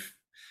we've,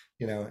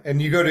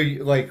 and you go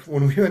to like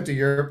when we went to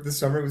Europe this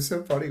summer, it was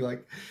so funny.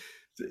 Like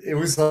it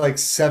was like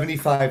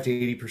 75 to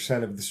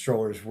 80% of the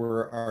strollers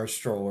were our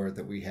stroller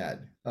that we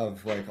had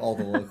of like all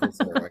the locals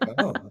there. Like,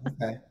 oh,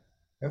 okay.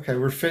 Okay,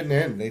 we're fitting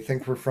in. They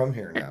think we're from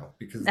here now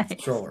because of the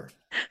Nice. stroller.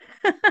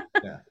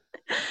 Yeah.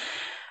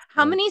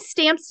 How many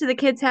stamps do the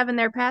kids have in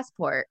their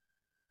passport?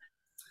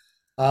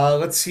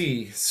 Let's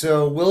see.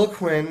 So Willa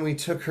Quinn, we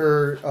took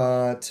her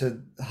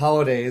to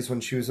holidays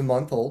when she was a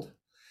month old.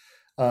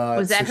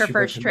 Was that So her she went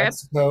first to trip?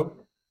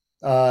 Mexico.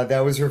 That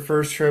was her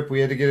first trip.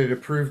 We had to get it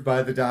approved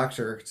by the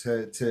doctor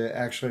to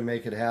actually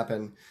make it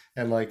happen.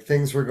 And like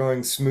things were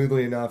going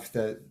smoothly enough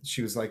that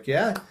she was like,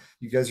 "Yeah,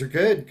 you guys are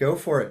good. Go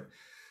for it."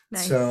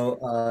 Nice. So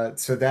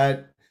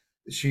that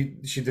she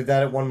did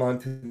that at 1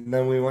 month, and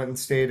then we went and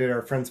stayed at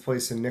our friend's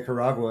place in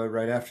Nicaragua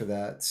right after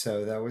that.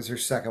 So that was her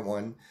second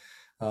one.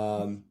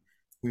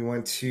 We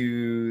went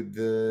to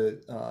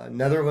the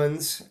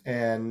Netherlands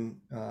and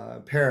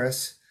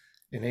Paris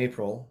in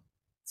April.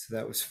 So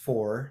that was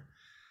 4.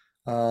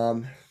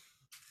 I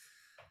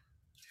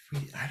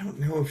don't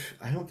know if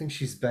I don't think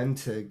she's been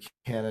to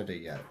Canada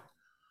yet.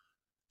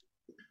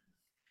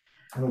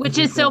 I don't think Which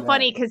is we've so done that.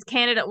 funny because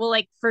Canada, well,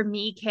 like for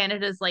me,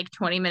 Canada's like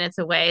 20 minutes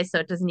away, so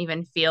it doesn't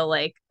even feel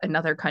like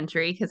another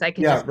country because I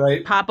can Yeah, just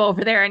right. pop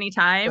over there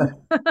anytime.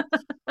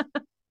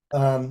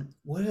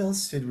 What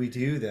else did we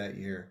do that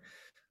year?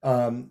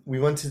 We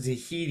went to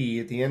Tahiti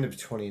at the end of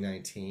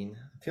 2019.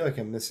 I feel like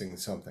I'm missing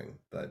something,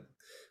 but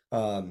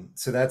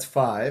so that's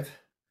 5.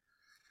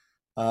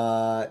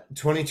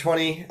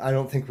 2020, I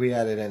don't think we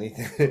added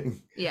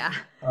anything. Yeah.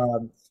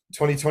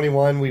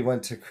 2021, we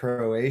went to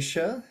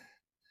Croatia,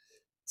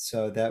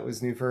 so that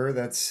was new for her.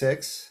 That's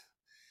 6.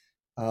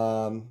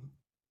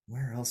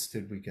 Where else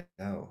did we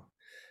go?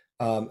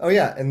 Oh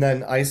yeah, and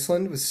then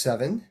Iceland was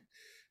 7.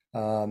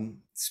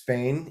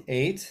 Spain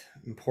 8,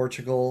 and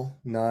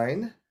Portugal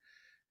 9,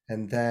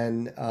 and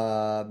then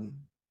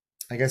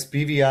I guess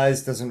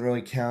BVI's doesn't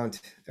really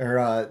count,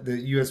 or the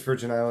U.S.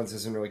 Virgin Islands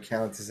doesn't really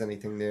count as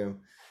anything new.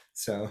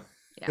 So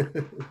Yeah.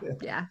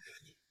 Yeah.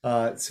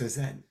 so is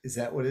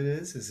that what it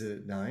is? Is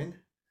it 9?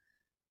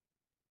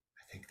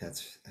 I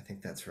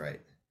think that's right.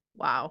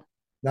 Wow.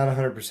 Not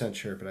 100%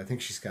 sure, but I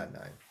think she's got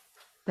 9.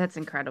 That's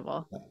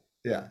incredible.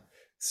 Yeah.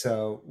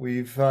 So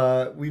we've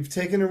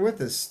taken her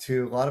with us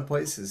to a lot of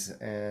places,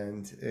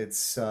 and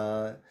it's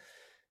I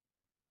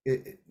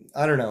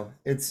don't know.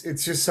 It's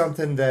just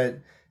something that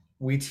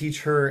we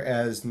teach her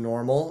as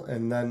normal,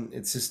 and then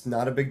it's just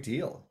not a big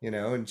deal,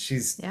 and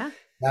she's Yeah.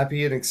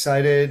 happy and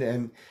excited,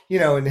 and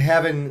and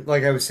having,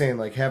 like I was saying,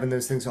 like having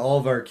those things, all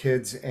of our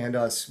kids and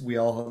us, we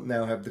all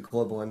now have the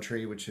global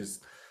entry, which is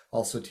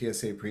also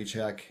TSA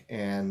pre-check,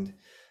 and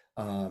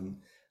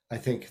I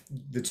think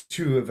the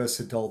 2 of us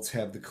adults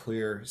have the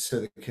clear,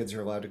 so the kids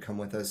are allowed to come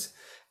with us.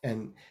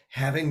 And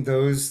having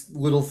those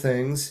little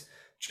things,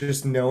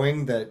 just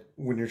knowing that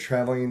when you're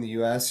traveling in the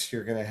US,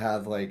 you're going to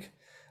have like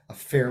a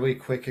fairly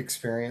quick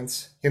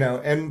experience,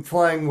 and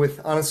flying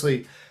with,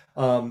 honestly,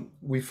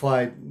 we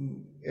fly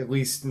at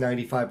least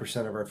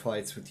 95% of our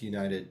flights with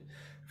United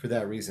for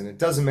that reason. It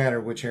doesn't matter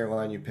which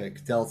airline you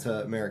pick,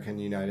 Delta, American,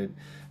 United.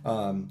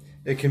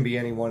 It can be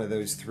any one of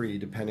those 3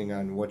 depending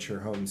on what your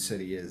home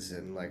city is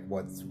and like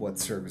what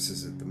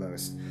services it the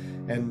most.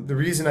 And the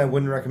reason I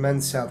wouldn't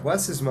recommend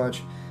Southwest as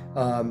much,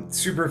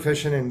 super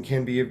efficient and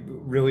can be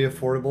really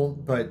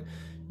affordable, but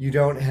you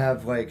don't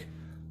have like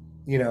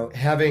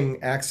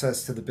having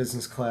access to the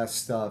business class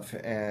stuff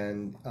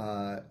and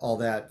all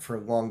that for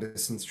long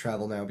distance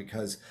travel now,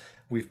 because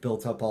we've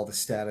built up all the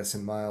status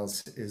and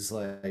miles, is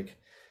like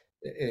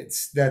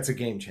that's a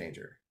game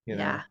changer,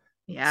 Yeah.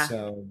 Yeah.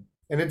 So,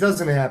 and it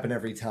doesn't happen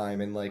every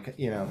time, and like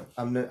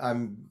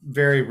I'm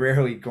very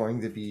rarely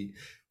going to be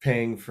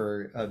paying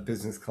for a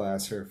business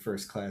class or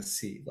first class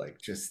seat.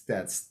 Like, just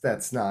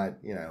that's not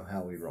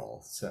how we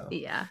roll. So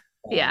Yeah.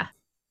 Yeah.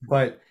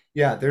 but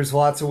yeah, there's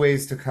lots of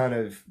ways to kind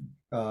of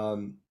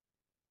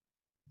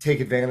take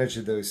advantage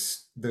of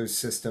those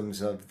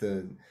systems of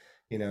the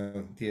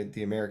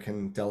the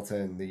American Delta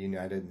and the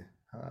United.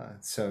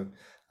 So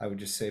I would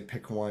just say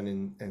pick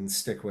one and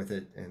stick with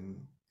it,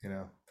 and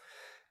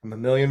I'm a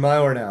million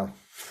miler now.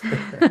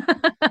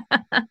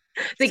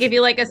 They give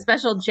you like a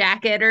special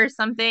jacket or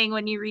something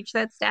when you reach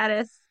that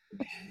status.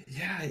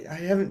 Yeah, I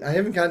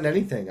haven't gotten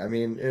anything. I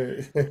mean,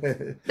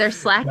 They're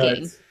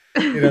slacking.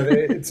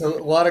 it's a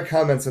lot of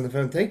comments on the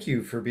phone. Thank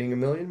you for being a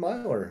million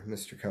miler,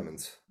 Mr.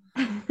 Cummins.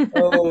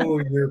 Oh,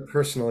 you're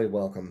personally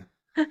welcome.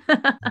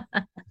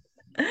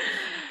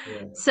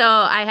 Yeah. So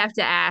I have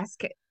to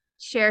ask,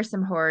 share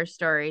some horror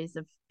stories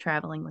of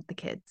traveling with the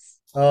kids.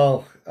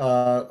 Oh,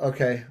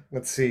 okay.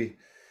 Let's see.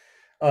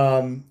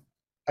 I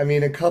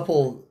mean, a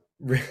couple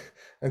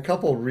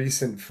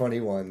recent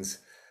funny ones.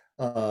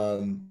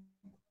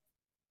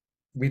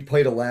 We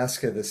played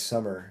Alaska this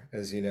summer,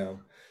 as you know,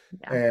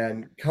 Yeah.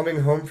 and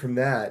coming home from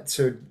that,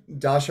 so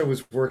Dasha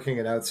was working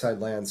at Outside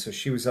Land, so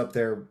she was up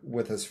there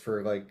with us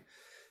for like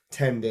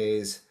 10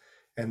 days,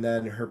 and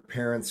then her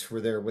parents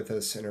were there with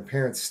us, and her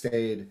parents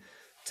stayed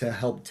to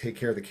help take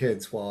care of the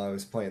kids while I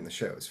was playing the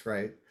shows,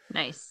 right?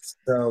 Nice.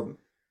 So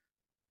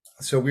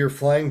we were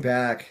flying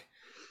back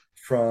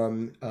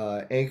from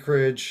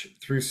Anchorage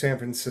through San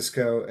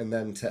Francisco and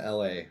then to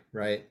LA,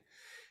 right?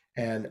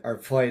 And our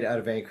flight out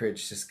of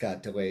Anchorage just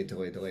got delayed.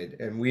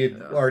 And we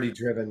had already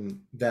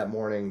driven that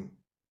morning,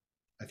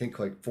 I think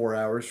like 4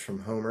 hours from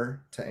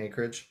Homer to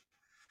Anchorage.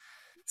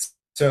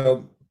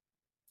 So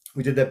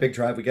we did that big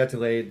drive. We got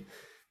delayed,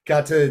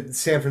 got to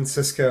San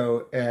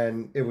Francisco,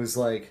 and it was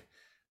like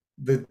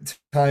the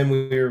time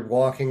we were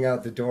walking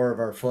out the door of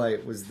our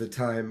flight was the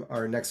time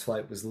our next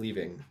flight was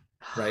leaving,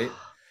 right?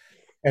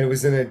 And it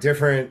was in a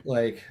different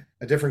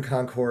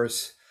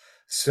concourse.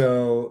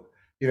 So,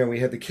 we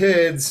had the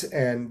kids,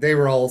 and they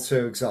were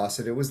also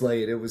exhausted. It was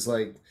late. It was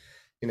like,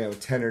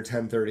 10 or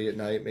 10:30 at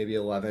night, maybe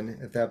 11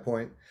 at that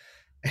point.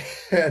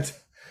 And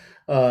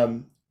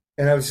um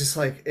and I was just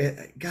like,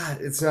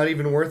 God, it's not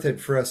even worth it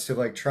for us to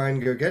like try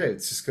and go get it.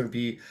 It's just going to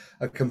be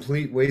a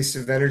complete waste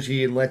of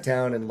energy and let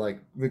down, and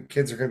like the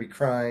kids are going to be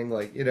crying,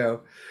 like,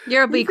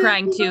 You'll be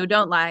crying too.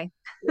 Don't lie.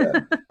 yeah.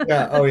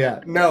 Yeah. Oh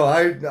yeah. No,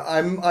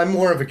 I'm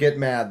more of a get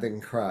mad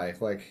than cry.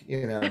 Like,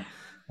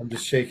 I'm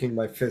just shaking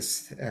my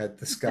fist at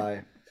the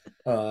sky.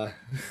 Uh,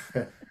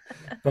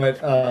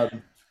 but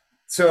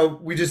so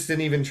we just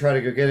didn't even try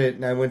to go get it,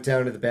 and I went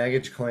down to the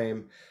baggage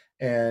claim,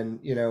 and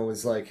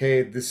was like,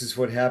 hey, this is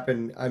what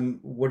happened.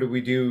 What do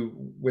we do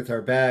with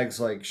our bags?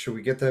 Like, should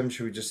we get them?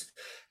 Should we just?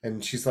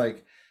 And she's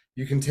like,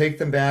 you can take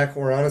them back,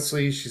 or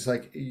honestly, she's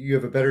like, you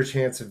have a better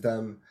chance of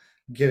them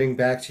getting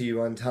back to you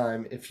on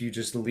time if you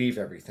just leave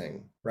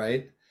everything,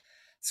 right?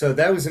 So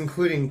that was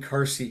including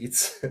car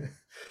seats.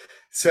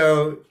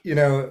 So,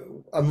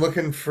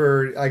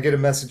 I get a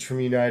message from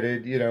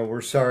United,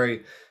 we're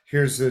sorry,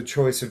 here's the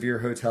choice of your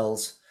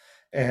hotels.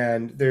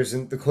 And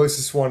the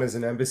closest one is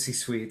an Embassy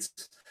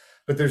Suites,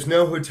 but there's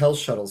no hotel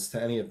shuttles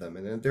to any of them.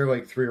 And they're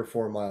like 3 or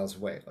 4 miles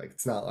away. Like,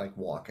 it's not like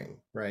walking,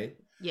 right?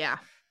 Yeah.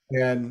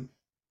 And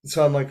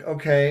so I'm like,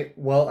 okay,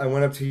 well, I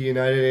went up to a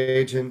United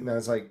agent and I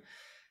was like,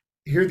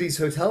 here are these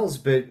hotels,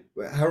 but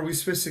how are we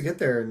supposed to get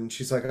there? And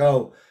she's like,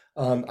 oh,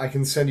 I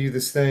can send you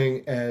this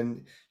thing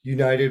and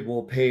United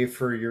will pay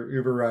for your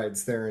Uber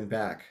rides there and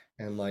back.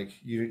 And like,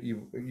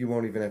 you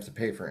won't even have to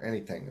pay for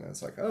anything. And I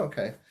was like, oh,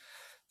 okay,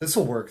 this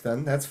will work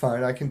then. That's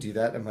fine. I can do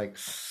that. I'm like,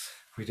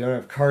 we don't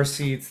have car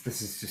seats.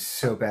 This is just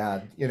so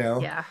bad,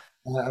 Yeah.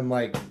 I'm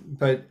like,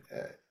 but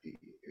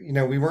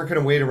we weren't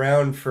going to wait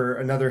around for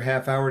another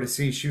half hour to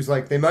see. She was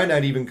like, they might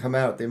not even come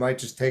out. They might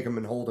just take them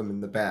and hold them in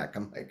the back.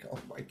 I'm like, oh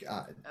my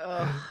God.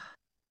 Ugh.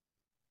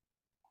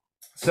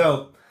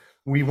 So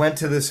we went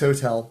to this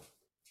hotel,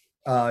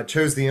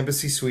 chose the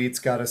Embassy Suites,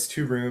 got us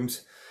 2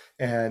 rooms,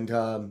 and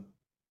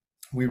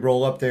we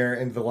roll up there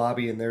into the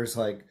lobby, and there's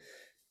like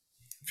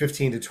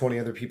 15 to 20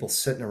 other people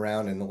sitting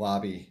around in the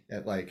lobby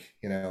at like,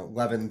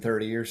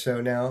 11:30 or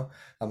so now.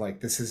 I'm like,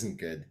 this isn't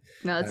good.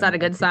 No, it's not a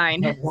good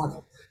sign.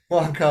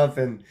 Walk up,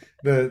 and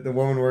the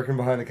woman working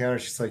behind the counter,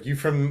 she's like, you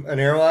from an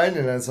airline?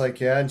 And I was like,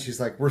 yeah. And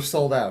she's like, we're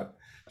sold out.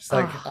 She's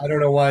like, I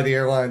don't know why the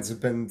airlines have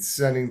been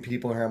sending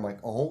people here. I'm like,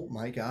 oh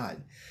my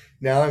God.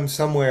 Now I'm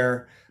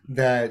somewhere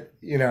that,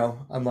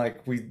 I'm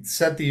like, we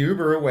sent the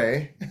Uber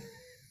away.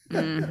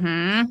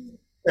 Mm-hmm.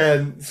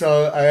 And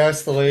so I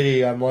asked the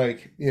lady, I'm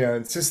like,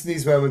 it's just in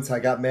these moments I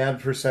got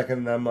mad for a second,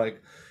 and I'm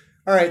like,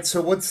 all right,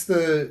 so what's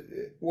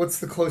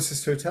the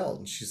closest hotel?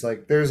 And she's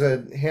like, there's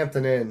a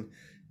Hampton Inn,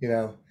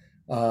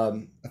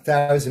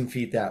 1,000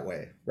 feet that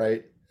way,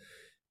 right?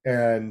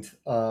 And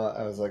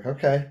I was like,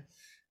 okay.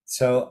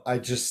 So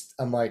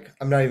I'm like,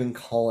 I'm not even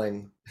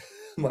calling.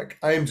 I'm like,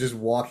 I am just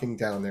walking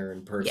down there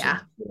in person. Yeah.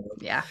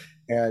 Yeah.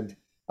 And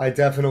I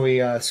definitely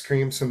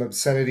screamed some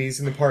obscenities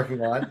in the parking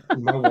lot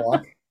in my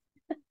walk.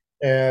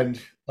 And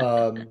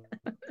and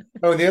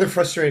the other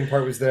frustrating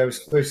part was that I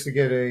was supposed to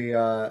get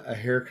a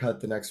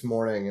haircut the next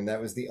morning, and that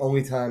was the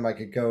only time I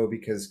could go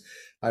because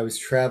I was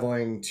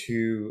traveling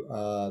to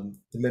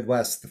the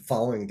Midwest the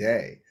following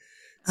day.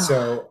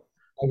 So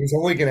I was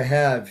only going to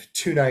have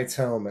 2 nights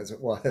home as it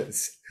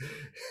was.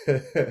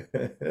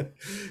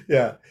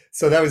 Yeah.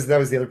 So that was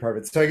the other part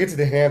of it. So I get to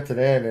the Hampton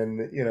Inn,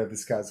 and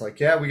this guy's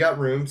like, yeah, we got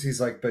rooms. He's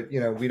like, but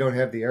we don't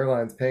have the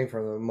airlines paying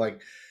for them. I'm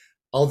like,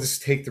 I'll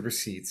just take the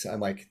receipts. I'm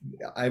like,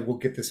 I will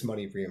get this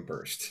money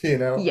reimbursed,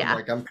 Yeah. I'm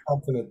like, I'm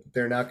confident that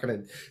they're not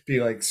going to be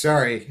like,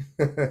 sorry.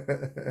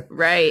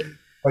 Right.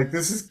 Like,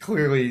 this is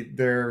clearly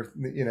they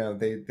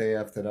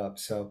effed it up.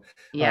 So,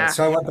 Yeah.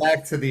 so I went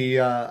back to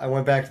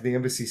the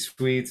Embassy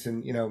Suites,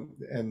 and,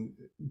 and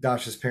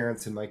Dasha's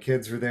parents and my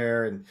kids were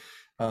there, and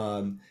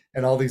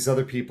all these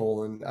other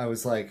people. And I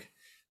was like,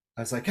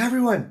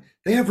 everyone,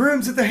 they have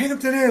rooms at the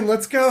Hampton Inn.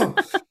 Let's go.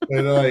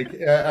 And like,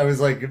 I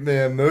was like,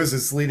 man,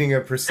 Moses leading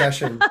a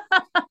procession,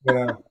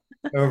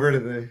 over to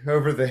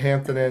the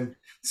Hampton Inn.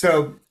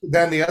 So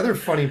then the other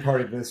funny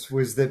part of this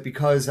was that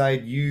because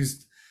I'd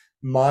used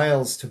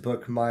miles to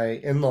book my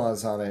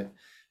in-laws on it,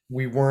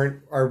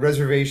 our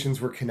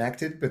reservations were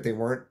connected, but they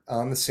weren't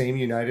on the same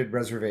United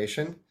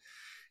reservation.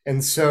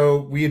 And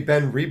so we had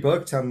been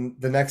rebooked on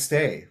the next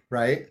day,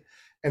 right?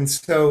 And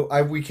so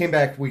we came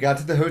back, we got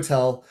to the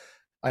hotel,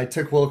 I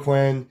took Will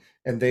Quinn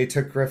and they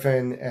took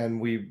Griffin,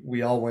 and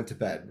we all went to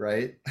bed,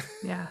 right?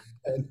 Yeah.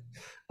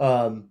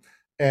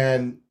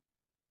 and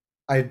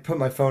I put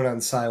my phone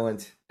on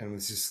silent and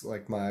was just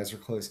like, my eyes were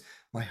closed.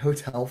 My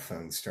hotel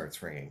phone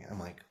starts ringing. I'm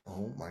like,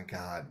 oh my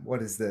God,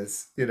 what is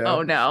this?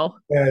 Oh no.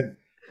 And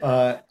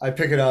I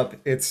pick it up.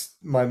 It's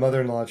my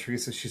mother-in-law,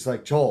 Teresa. She's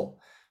like, Joel,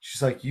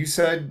 she's like, you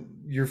said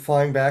you're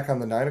flying back on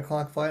the 9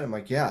 o'clock flight? I'm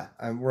like, yeah,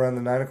 we're on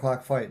the 9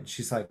 o'clock flight. And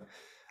she's like,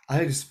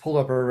 I just pulled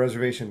up our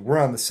reservation. We're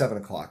on the 7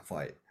 o'clock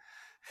flight.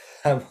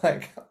 I'm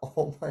like,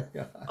 oh my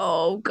God.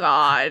 Oh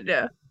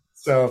God.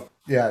 So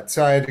yeah,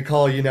 so I had to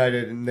call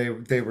United, and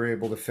they were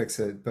able to fix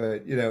it.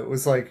 But it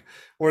was like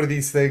one of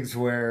these things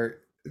where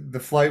the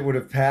flight would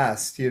have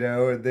passed,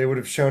 and they would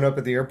have shown up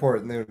at the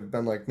airport and they would have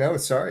been like, "No,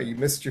 sorry, you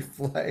missed your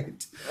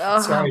flight. Oh,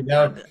 Sorry,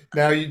 now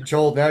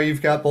Joel, now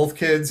you've got both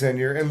kids and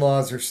your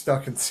in-laws are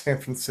stuck in San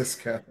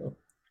Francisco."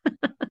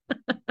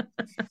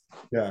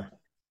 Yeah.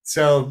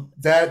 So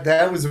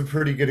that was a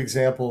pretty good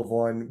example of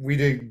one. We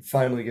did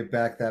finally get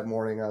back that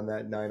morning on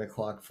that 9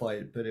 o'clock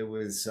flight, but it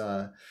was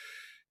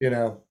you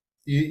know,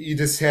 you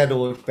just had to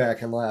look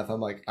back and laugh.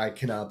 I'm like, I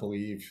cannot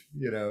believe,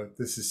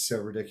 this is so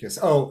ridiculous.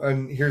 Oh,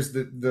 and here's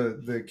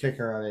the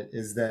kicker on it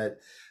is that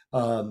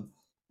um,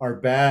 our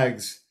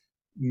bags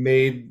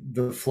made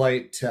the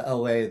flight to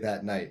LA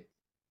that night.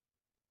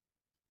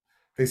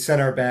 They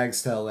sent our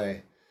bags to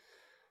LA.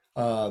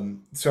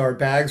 So our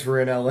bags were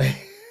in LA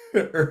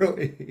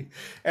early.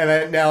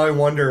 And now I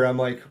wonder, I'm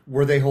like,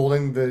 were they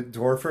holding the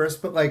door for us?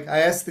 But like, I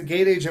asked the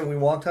gate agent, we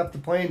walked off the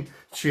plane,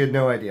 she had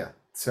no idea.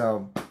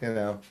 So,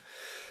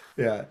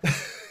 yeah.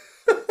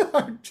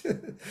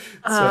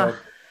 uh, So,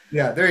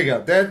 yeah, there you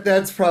go.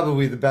 That's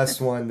probably the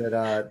best one that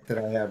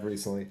I have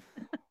recently.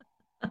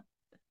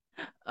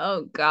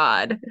 oh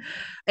God.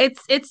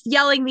 It's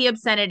yelling the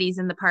obscenities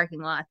in the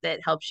parking lot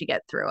that helps you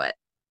get through it.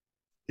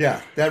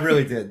 Yeah, that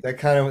really did.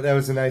 That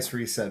was a nice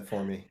reset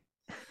for me.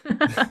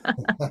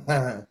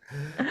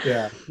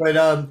 Yeah. But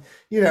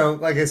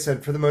like I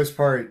said, for the most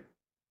part,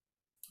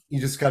 you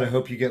just got to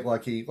hope you get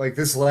lucky. Like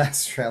this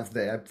last travel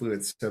day, I blew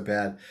it so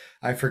bad.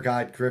 I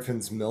forgot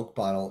Griffin's milk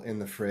bottle in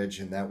the fridge,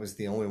 and that was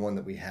the only one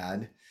that we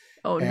had.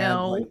 Oh And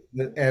no.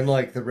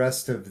 like the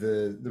rest of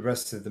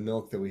the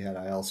milk that we had,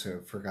 I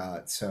also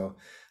forgot. So,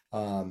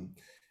 um,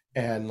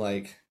 and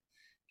like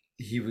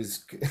he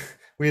was,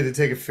 we had to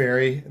take a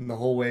ferry, and the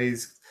whole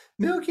ways,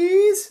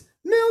 Milkies,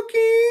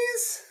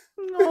 Milkies.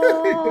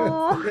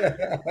 Oh.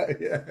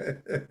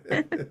 Yeah.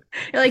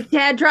 You're like,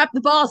 Dad, drop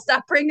the ball.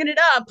 Stop bringing it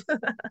up.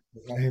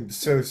 I am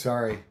so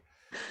sorry.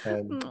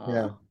 And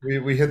Aw.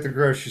 we hit the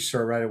grocery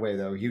store right away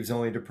though. He was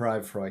only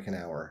deprived for like an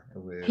hour.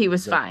 He It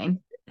was was fine.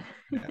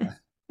 yeah.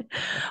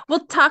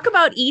 We'll talk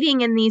about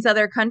eating in these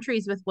other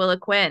countries with Willa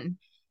Quinn.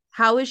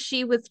 How is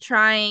she with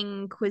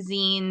trying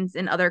cuisines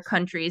in other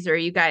countries, or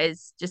you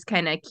guys just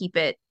kind of keep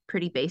it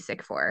pretty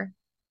basic for her?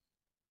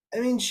 I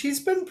mean, she's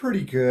been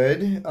pretty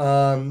good.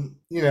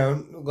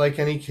 Like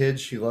any kid,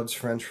 she loves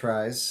French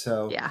fries.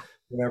 So Yeah.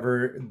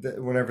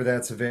 whenever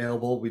that's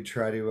available, we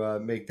try to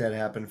make that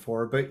happen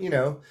for her. But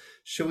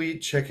she'll eat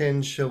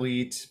chicken, she'll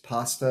eat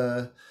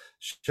pasta,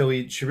 she'll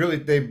eat.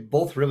 They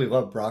both really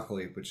love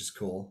broccoli, which is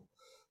cool.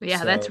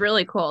 Yeah, that's So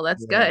really cool.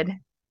 That's yeah, good.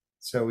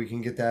 so we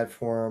can get that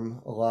for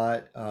them a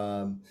lot.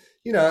 And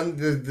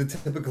the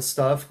typical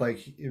stuff like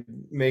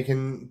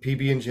making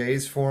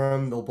PB&Js for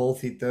them. They'll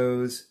both eat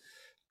those.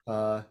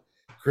 Uh,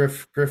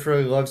 Griff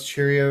really loves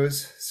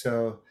Cheerios,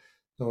 so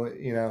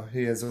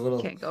he has a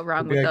little. Can't go He'll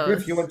wrong be with like,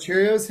 Griff, you those. want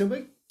Cheerios? He'll be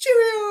like,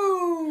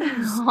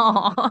 Cheerios.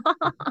 Aw,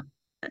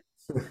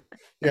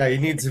 Yeah, he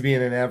needs to be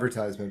in an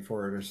advertisement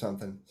for it or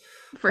something.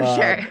 for Uh,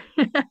 sure.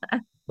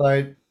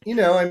 but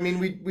I mean,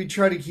 we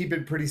try to keep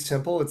it pretty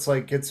simple. It's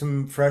like get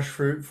some fresh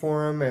fruit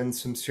for him and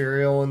some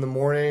cereal in the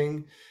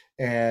morning,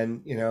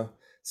 and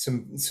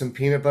some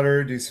peanut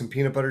butter. Do some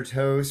peanut butter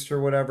toast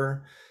or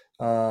whatever.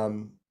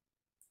 Um,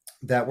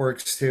 that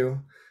works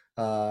too.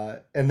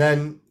 And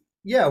then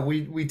yeah,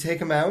 we take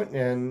them out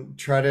and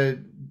try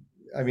to.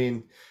 I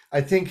mean,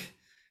 I think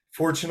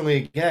fortunately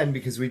again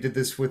because we did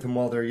this with them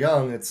while they're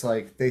young, it's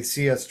like they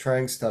see us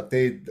trying stuff.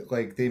 They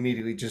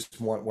immediately just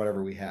want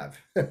whatever we have.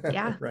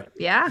 Yeah. Right.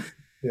 Yeah.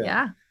 Yeah.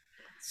 Yeah.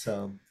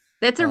 So.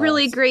 That's a Uh,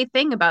 really great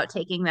thing about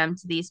taking them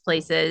to these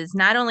places,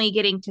 not only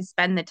getting to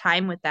spend the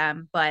time with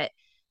them, but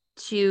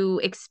to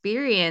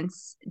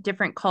experience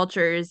different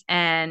cultures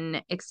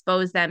and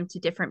expose them to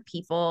different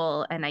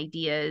people and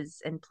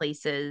ideas and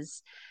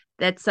places.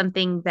 That's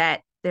something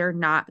that they're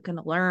not going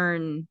to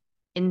learn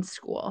in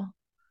school.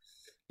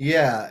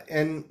 yeah,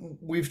 and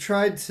we've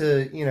tried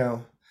to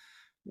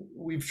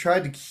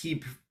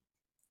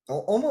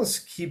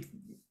almost keep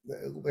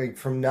like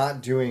from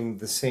not doing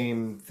the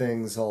same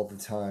things all the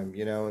time,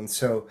 and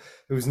so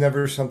it was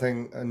never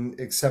something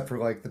except for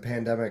like the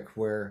pandemic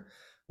where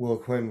Will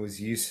Quinn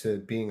was used to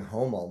being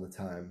home all the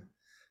time.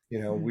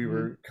 We Mhm.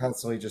 were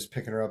constantly just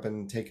picking her up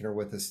and taking her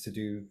with us to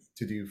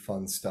do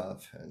fun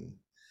stuff,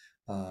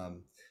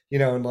 um,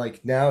 and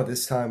like now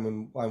this time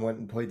when I went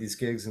and played these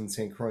gigs in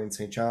St. Croix and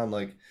St. John,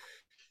 like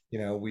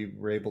we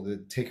were able to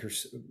take her.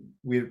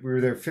 We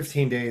were there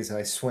 15 days, and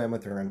I swam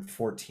with her on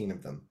 14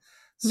 of them.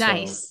 So,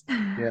 Nice.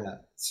 yeah.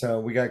 So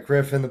we got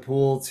Griff in the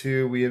pool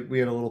too. We had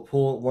a little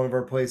pool at one of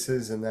our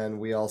places, and then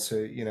we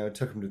also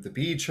took him to the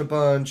beach a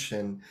bunch,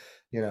 and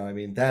I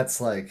mean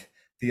that's like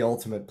the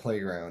ultimate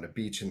playground, a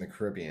beach in the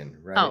Caribbean,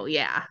 right? Oh,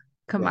 yeah.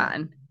 Come Yeah.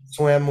 on.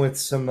 Swam with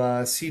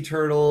some sea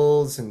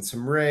turtles and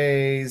some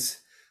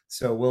rays.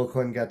 So Will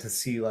Quinn got to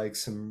see like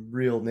some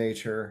real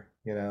nature.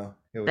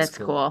 It was That's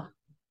cool. cool.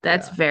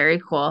 That's Yeah. very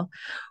cool.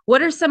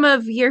 What are some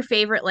of your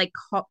favorite like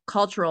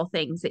cultural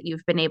things that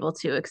you've been able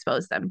to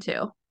expose them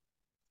to?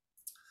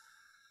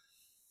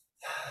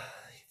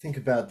 Think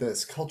about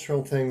this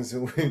cultural things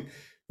that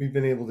we've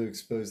been able to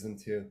expose them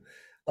to.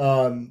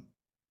 Um,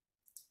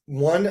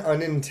 one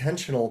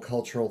unintentional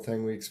cultural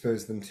thing we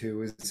exposed them to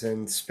was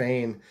in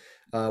Spain.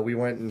 We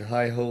went in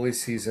High Holy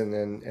Season,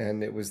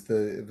 and it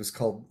was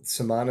called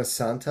Semana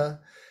Santa,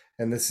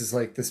 and this is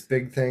like this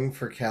big thing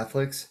for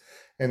Catholics,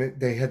 and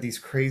they had these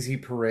crazy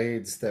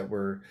parades that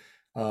were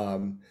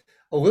um,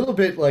 a little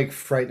bit like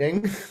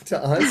frightening to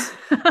us.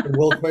 And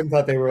Will Quinn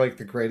thought they were like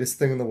the greatest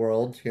thing in the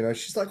world. You know,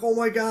 she's like, "Oh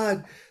my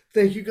God,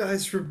 thank you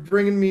guys for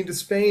bringing me to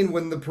Spain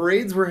when the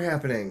parades were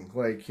happening."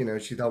 Like, you know,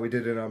 she thought we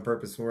did it on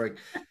purpose. And we're like,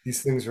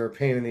 these things are a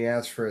pain in the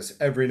ass for us.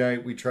 Every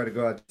night we try to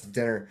go out to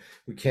dinner,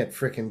 we can't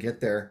fricking get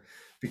there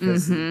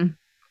because the Hmm.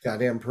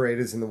 goddamn parade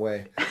is in the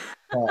way.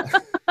 Uh,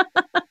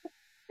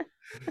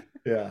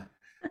 yeah.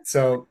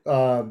 So,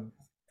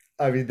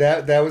 I mean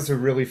that was a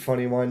really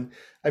funny one.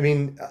 I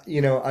mean,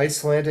 you know,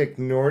 Icelandic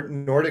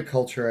Nordic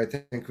culture, I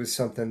think, was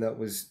something that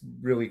was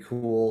really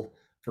cool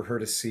for her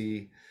to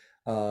see.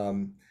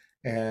 Um,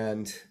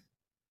 and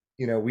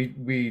you know,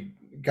 we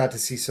got to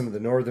see some of the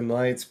Northern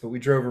Lights, but we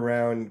drove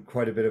around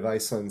quite a bit of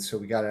Iceland, so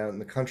we got out in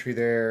the country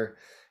there.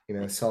 You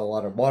know, saw a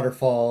lot of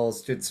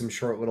waterfalls, did some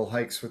short little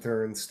hikes with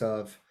her and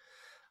stuff.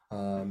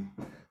 Um,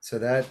 so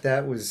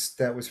that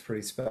was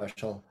pretty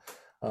special.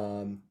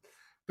 Um,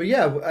 but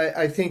yeah,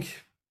 I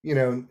think, you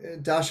know,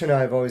 Dasha and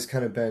I have always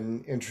kind of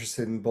been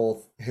interested in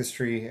both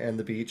history and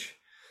the beach.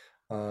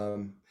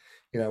 Um,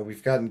 you know,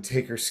 we've gotten to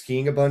take her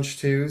skiing a bunch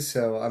too,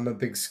 so I'm a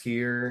big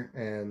skier,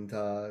 and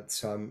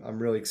so I'm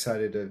really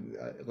excited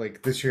to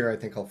like this year. I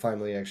think I'll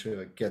finally actually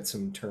like get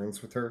some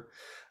turns with her.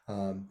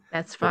 Um,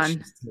 That's but fun.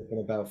 she's taken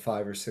about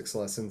 5 or 6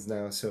 lessons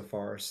now so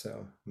far,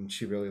 so and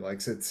she really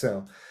likes it.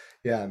 So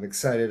yeah, I'm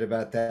excited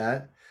about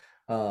that.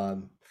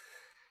 Um,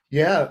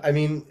 yeah, I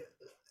mean,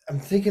 I'm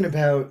thinking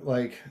about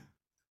like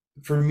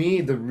for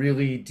me the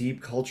really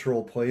deep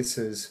cultural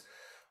places.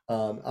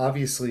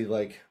 Obviously,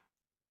 like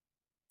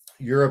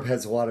Europe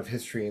has a lot of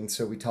history, and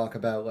so we talk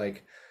about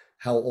like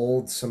how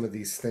old some of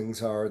these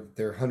things are.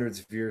 They're hundreds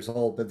of years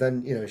old. But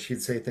then, you know,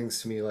 she'd say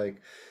things to me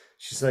like,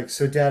 she's like,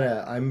 "So,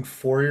 Dada, I'm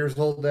 4 years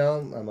old now."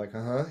 I'm like,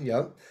 "Uh-huh,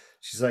 yep."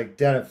 She's like,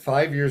 "Dada,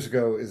 5 years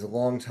ago is a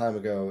long time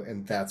ago,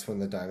 and that's when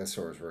the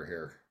dinosaurs were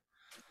here."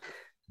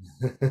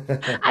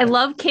 I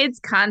love kids'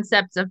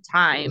 concepts of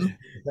time.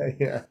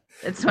 Yeah,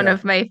 It's one yeah.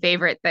 of my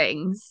favorite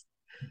things.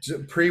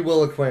 Pre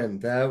Willa Quinn.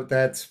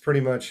 That's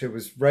pretty much it.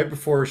 Was right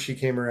before she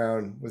came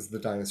around. Was the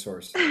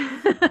dinosaurs?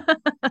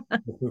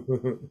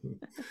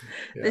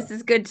 Yeah. This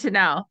is good to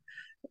know.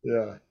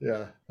 Yeah,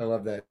 yeah, I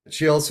love that.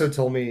 She also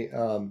told me,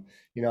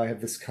 you know, I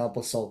have this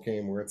Complisalt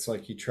game where it's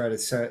like you try to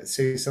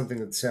say something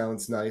that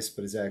sounds nice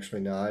but is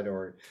actually not,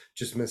 or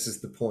just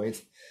misses the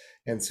point.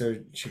 And so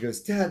she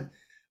goes, "Dad,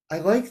 I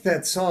like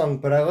that song,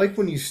 but I like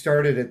when you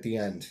started at the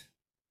end."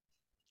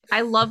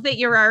 I love that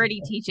you're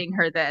already teaching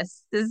her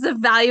this. This is a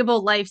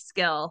valuable life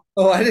skill.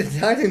 Oh, I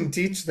didn't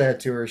teach that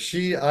to her.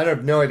 I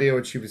have no idea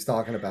what she was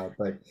talking about,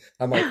 but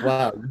I'm like,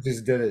 wow, you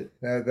just did it.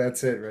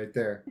 That's it right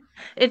there.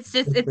 It's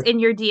in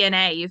your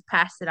DNA. You've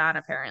passed it on,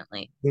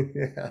 apparently.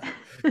 Yeah.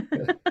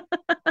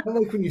 I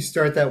like when you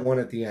start that one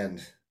at the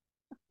end.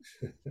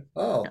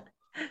 Oh.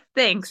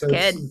 Thanks,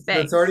 kid.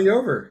 So it's Thanks. already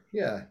over.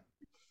 Yeah.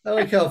 I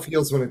like how it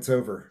feels when it's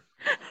over.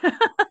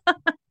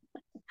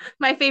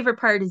 My favorite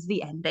part is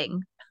the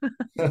ending.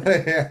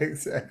 Yeah,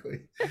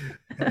 exactly.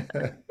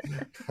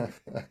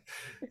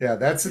 Yeah,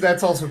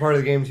 that's also part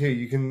of the game too.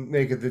 You can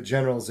make it the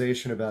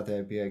generalization about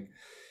that. Be like,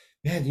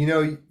 man, you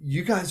know,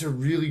 you guys are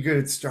really good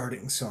at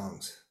starting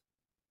songs.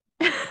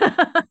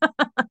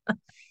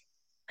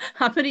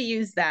 I'm going to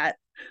use that.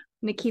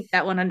 I'm going to keep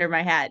that one under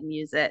my hat and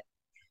use it.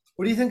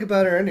 What do you think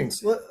about our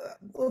endings?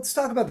 Let's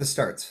talk about the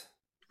starts.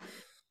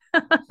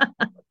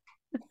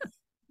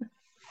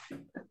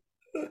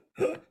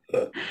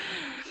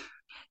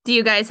 Do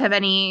you guys have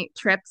any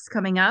trips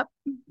coming up?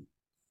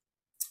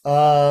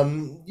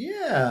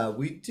 Yeah,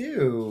 we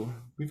do.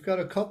 We've got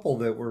a couple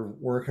that we're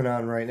working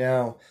on right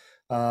now.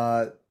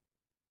 Uh,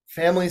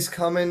 Family's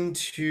coming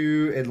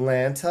to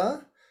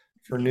Atlanta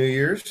for New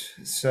Year's,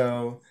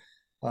 so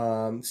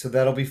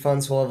that'll be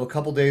fun. So we'll have a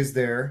couple days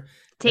there,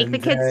 Take the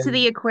and kids to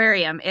the then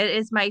aquarium. It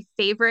is my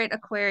favorite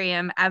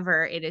aquarium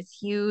ever. It is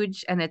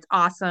huge and it's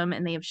awesome,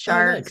 and they have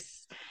oh, nice.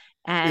 sharks.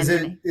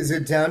 And Is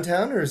it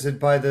downtown or is it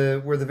by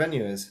the where the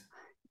venue is?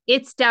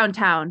 it's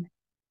downtown.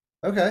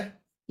 Okay,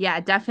 Yeah,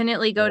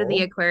 definitely go to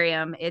the cool.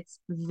 aquarium. It's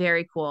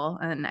very cool,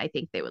 and I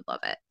think they would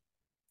love it.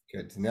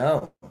 Good to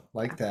know.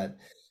 Like that.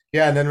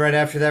 Yeah, and then right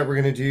after that, we're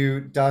gonna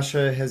do.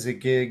 Dasha has a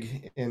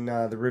gig in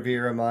the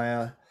Riviera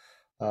Maya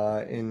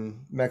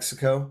in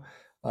Mexico,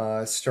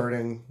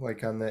 starting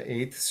like on the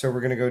 8th. So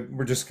we're gonna go.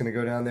 We're just gonna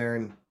go down there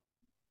and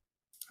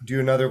do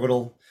another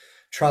little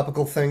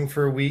tropical thing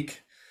for a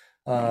week.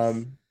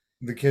 Nice.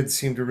 The kids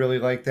seem to really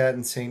like that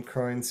in St.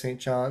 Croix and St.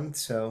 John,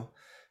 so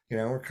you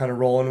know we're kind of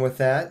rolling with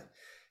that.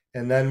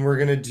 And then we're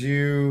gonna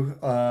do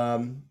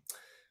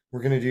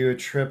a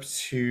trip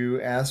to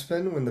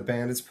Aspen when the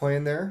band is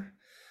playing there.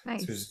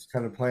 So Nice. just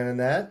kind of planning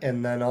that,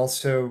 and then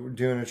also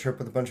doing a trip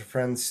with a bunch of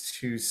friends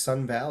to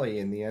Sun Valley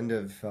in the end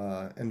of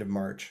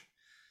March.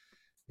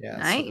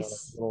 Yeah, so going a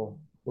Nice.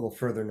 little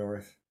further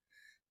north.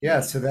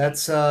 Yeah, so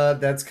that's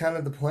kind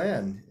of the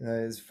plan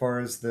as far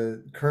as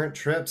the current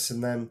trips,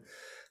 and then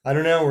I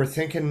don't know. We're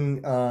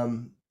thinking.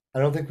 I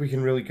don't think we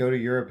can really go to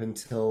Europe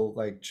until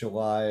like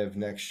July of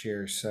next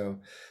year. So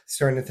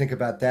starting to think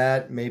about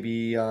that.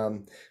 Maybe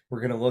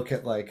we're gonna look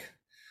at like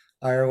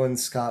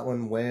Ireland,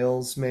 Scotland,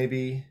 Wales,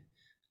 maybe.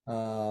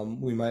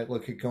 We might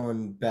look at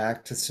going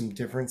back to some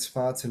different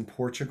spots in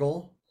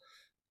Portugal.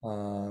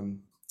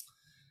 Um,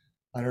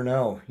 I don't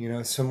know,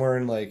 somewhere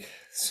in like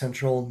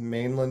central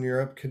mainland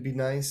Europe could be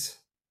nice.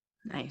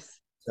 Nice.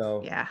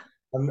 So Yeah.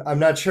 I'm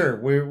not sure.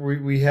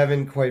 We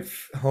haven't quite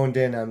honed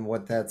in on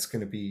what that's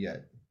going to be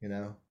yet,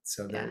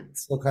 So Yeah.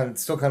 they're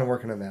still kind of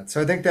working on that.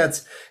 So I think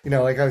that's,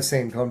 like I was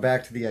saying, going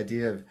back to the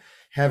idea of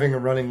having a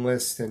running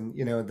list and,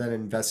 then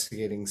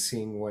investigating,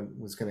 seeing what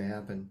was going to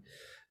happen.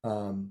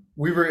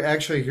 We were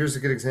actually, here's a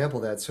good example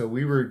of that. So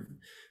we were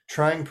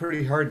trying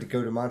pretty hard to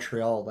go to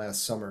Montreal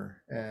last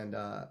summer, and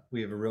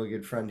we have a really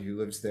good friend who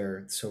lives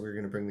there. So we are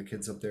going to bring the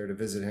kids up there to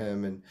visit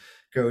him and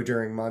go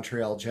during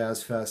Montreal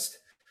Jazz Fest.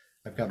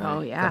 I've got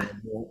Oh, yeah.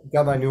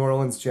 got my New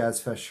Orleans Jazz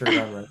Fest shirt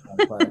on right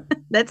now. But,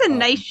 That's a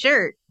nice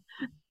shirt.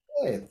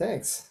 hey,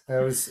 thanks.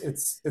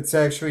 It's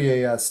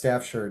actually a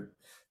staff shirt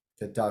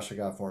that Dasha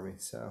got for me.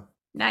 So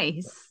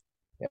Nice.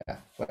 yeah,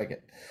 like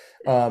it.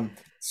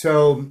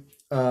 So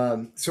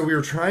we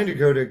were trying to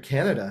go to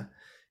Canada,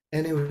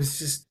 and it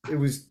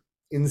was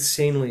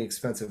insanely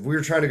expensive. We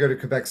were trying to go to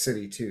Quebec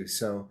City too.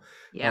 So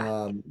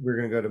Yeah. we are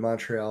going to go to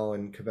Montreal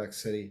and Quebec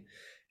City,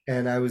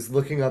 and I was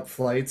looking up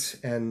flights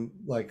and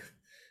like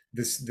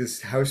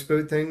this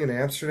houseboat thing in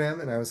Amsterdam,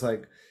 and I was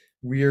like,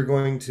 we are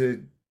going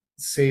to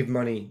save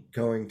money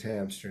going to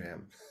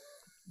Amsterdam.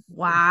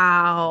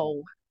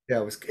 Wow.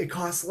 Yeah, it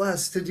costs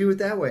less to do it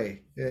that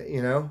way.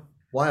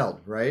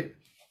 Wild, right?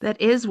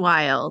 That is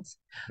wild.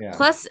 Yeah.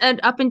 Plus,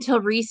 up until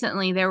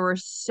recently, there were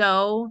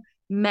so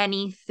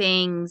many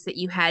things that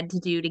you had to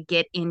do to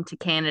get into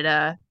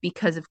Canada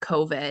because of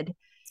COVID.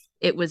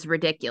 It was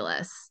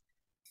ridiculous.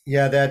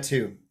 Yeah, that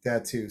too.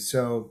 That too.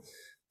 So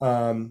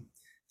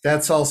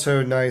that's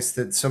also nice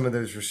that some of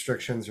those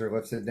restrictions are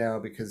lifted now,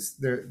 because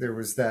there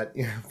was that,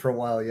 for a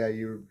while, yeah,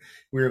 we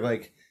were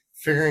like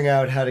figuring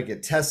out how to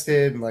get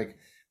tested, and like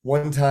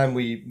one time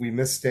we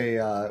missed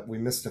a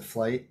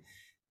flight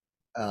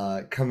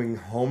coming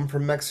home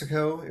from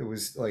Mexico. It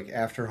was like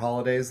after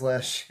holidays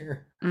last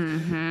year.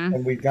 Mm-hmm.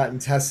 And we'd gotten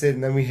tested,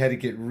 and then we had to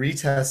get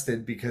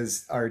retested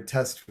because our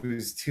test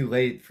was too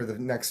late for the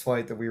next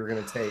flight that we were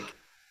going to take.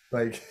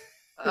 Like,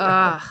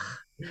 Ugh.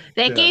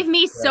 That yeah, gave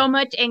me yeah. so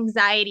much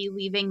anxiety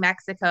leaving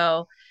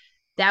Mexico.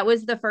 That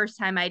was the first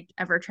time I'd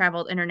ever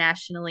traveled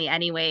internationally,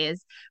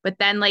 anyways. But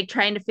then, like,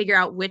 trying to figure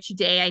out which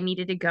day I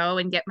needed to go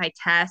and get my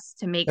test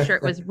to make sure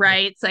it was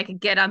right so I could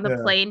get on the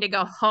Yeah. plane to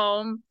go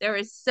home. There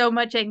was so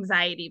much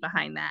anxiety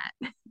behind that.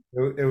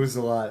 It was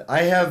a lot.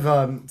 I have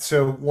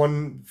so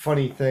one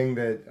funny thing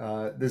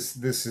that this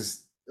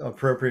is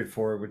appropriate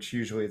for, which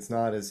usually it's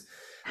not, is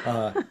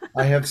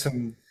I have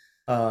some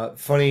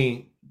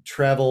funny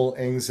travel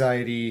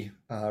anxiety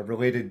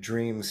related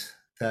dreams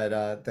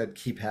that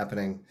keep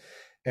happening.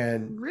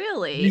 And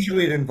Really?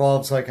 usually it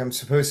involves like I'm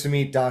supposed to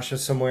meet Dasha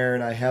somewhere,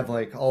 and I have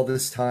like all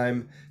this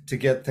time to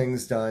get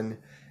things done,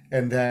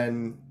 and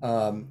then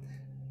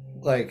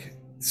like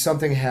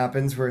something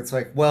happens where it's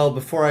like, well,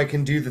 before I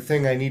can do the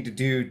thing I need to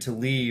do to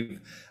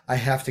leave, I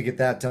have to get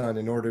that done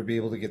in order to be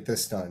able to get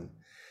this done.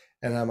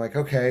 And I'm like,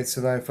 okay,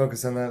 so then I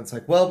focus on that. It's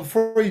like, well,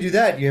 before you do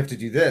that, you have to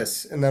do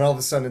this. And then all of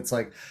a sudden it's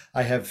like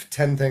I have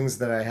 10 things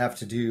that I have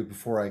to do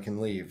before I can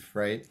leave,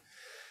 right?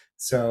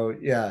 So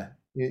yeah,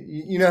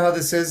 you know how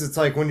this is? It's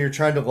like when you're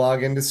trying to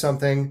log into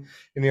something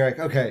and you're like,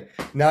 okay,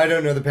 now I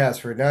don't know the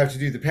password. Now I have to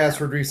do the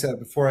password reset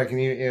before I can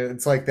even,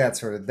 it's like that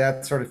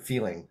sort of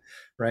feeling,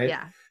 right?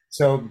 Yeah.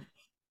 So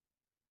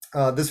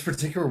this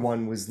particular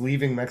one was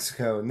leaving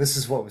Mexico, and this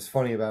is what was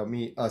funny about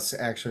us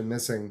actually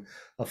missing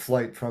a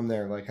flight from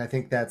there. Like, I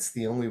think that's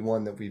the only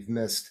one that we've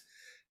missed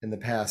in the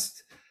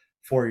past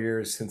 4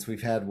 years since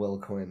we've had Will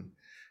Quinn.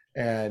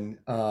 And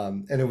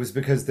it was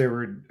because there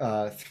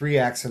were 3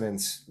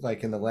 accidents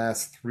like in the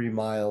last 3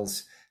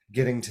 miles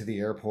getting to the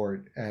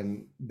airport,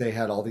 and they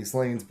had all these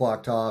lanes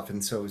blocked off,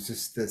 and so it was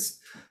just this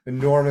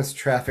enormous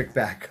traffic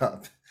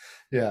backup.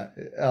 Yeah,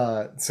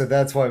 so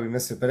that's why we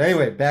missed it. But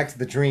anyway, back to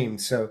the dream.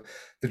 So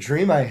the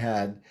dream I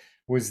had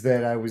was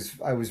that I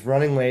was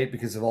running late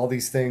because of all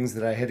these things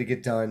that I had to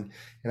get done,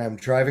 and I'm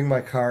driving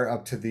my car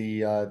up to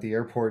the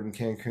airport in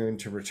Cancun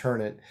to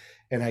return it,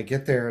 and I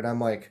get there and I'm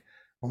like,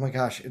 oh my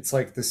gosh, it's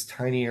like this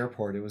tiny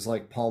airport. It was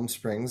like Palm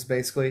Springs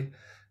basically,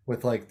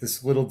 with like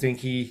this little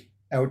dinky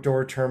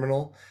outdoor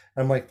terminal.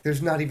 I'm like,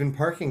 there's not even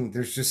parking.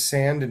 There's just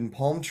sand and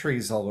palm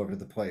trees all over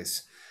the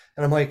place.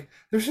 And I'm like,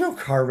 there's no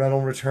car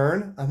rental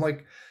return. I'm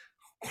like,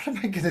 what am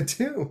I gonna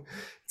do?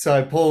 So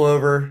I pull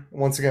over.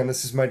 Once again,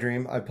 this is my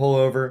dream. I pull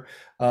over,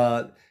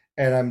 and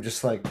I'm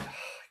just like, "Oh,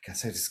 I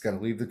guess I just gotta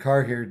leave the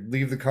car here,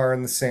 leave the car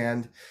in the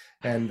sand.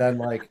 And then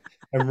like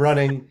I'm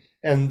running,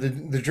 and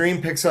the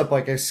dream picks up,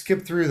 like I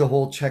skip through the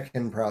whole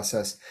check-in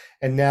process,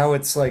 and now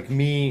it's like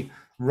me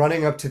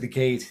running up to the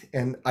gate,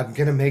 and I'm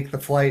gonna make the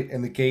flight,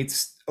 and the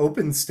gates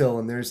open still,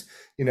 and there's,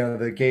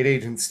 the gate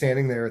agent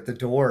standing there at the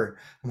door.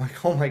 I'm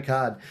like, oh my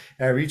God.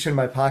 And I reach in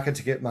my pocket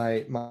to get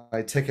my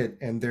ticket,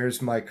 and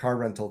there's my car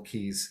rental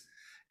keys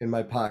in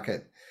my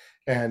pocket.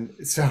 And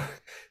so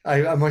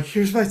I'm like,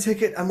 here's my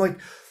ticket. I'm like,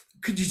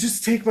 could you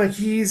just take my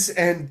keys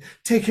and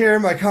take care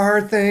of my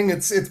car thing?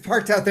 It's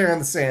parked out there on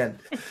the sand.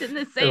 It's in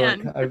the Like,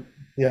 sand.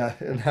 yeah,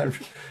 and I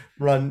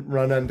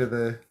run under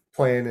the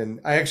plane, and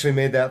I actually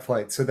made that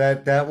flight. So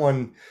that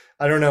one,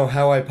 I don't know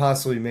how I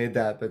possibly made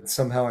that, but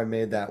somehow I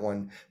made that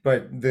one.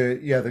 But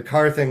the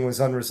car thing was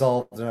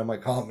unresolved, and I'm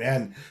like, oh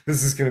man,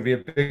 this is going to be a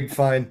big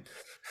fine.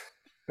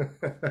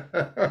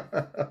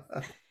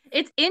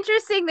 It's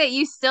interesting that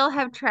you still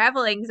have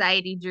travel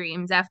anxiety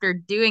dreams after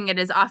doing it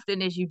as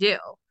often as you do.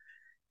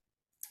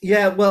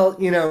 Yeah, well,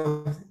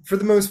 for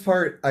the most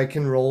part, I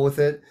can roll with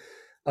it.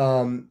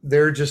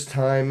 There are just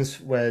times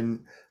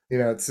when,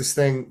 it's this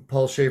thing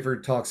Paul Schaefer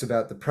talks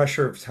about, the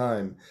pressure of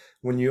time.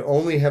 When you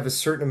only have a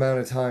certain amount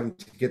of time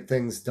to get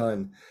things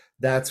done,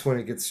 that's when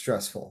it gets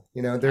stressful.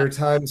 There are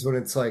times when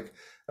it's like,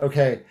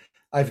 okay,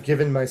 I've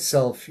given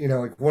myself,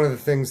 like one of the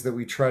things that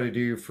we try to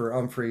do for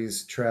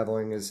Humphreys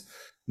traveling is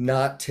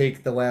not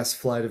take the last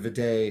flight of a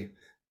day.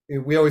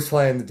 We always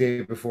fly in the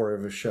day before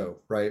of a show,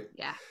 right?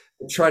 Yeah.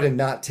 Try to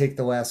not take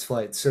the last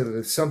flight so that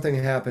if something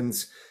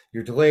happens,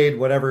 you're delayed,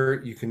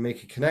 whatever, you can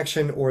make a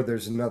connection, or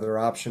there's another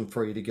option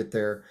for you to get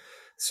there.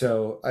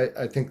 So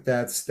I think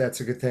that's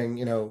a good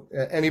thing.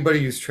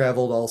 Anybody who's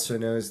traveled also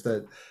knows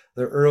that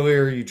the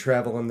earlier you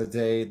travel in the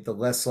day, the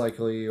less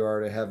likely you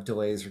are to have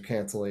delays or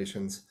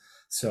cancellations.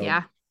 So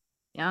yeah,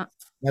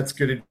 that's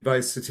good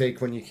advice to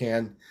take when you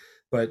can,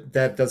 but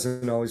that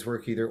doesn't always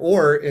work either.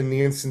 Or in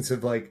the instance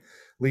of like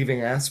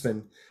leaving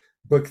Aspen,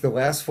 book the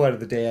last flight of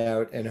the day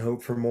out and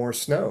hope for more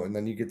snow, and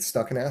then you get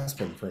stuck in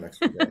Aspen for an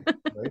extra day,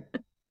 right?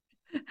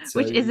 So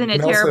which isn't a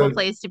terrible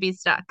place to be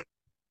stuck.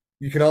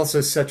 You can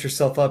also set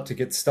yourself up to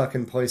get stuck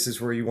in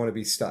places where you want to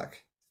be stuck.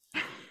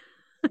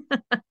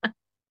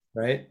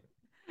 Right?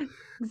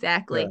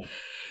 Exactly. Yeah.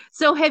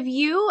 So have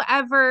you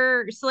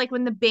ever, so like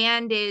when the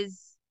band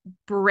is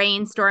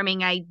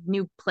brainstorming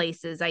new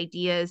places,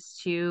 ideas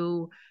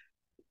to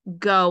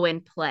go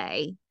and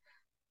play,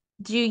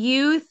 do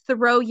you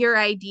throw your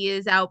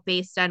ideas out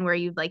based on where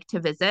you'd like to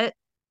visit?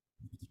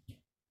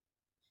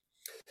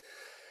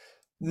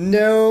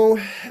 No,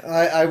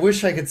 I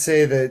wish I could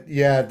say that,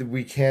 yeah,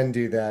 we can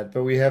do that,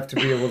 but we have to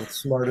be a little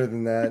smarter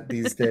than that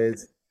these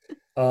days.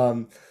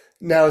 Um,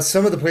 Now,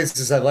 some of the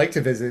places I like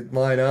to visit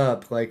line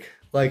up, like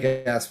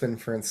Aspen,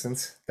 for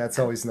instance. That's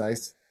always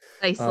nice.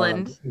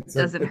 Iceland It's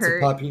a doesn't it's a hurt.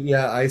 popular,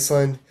 yeah,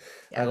 Iceland.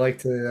 I Yeah. like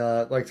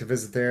to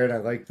visit there, and I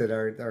like that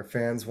our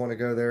fans want to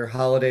go there.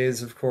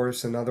 Holidays, of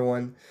course, another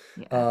one.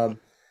 Yeah. Um,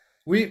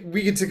 we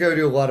get to go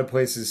to a lot of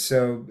places,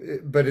 so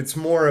but it's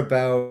more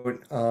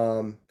about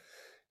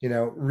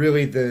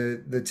really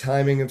the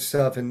timing of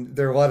stuff, and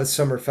there are a lot of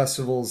summer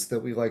festivals that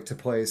we like to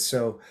play,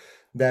 so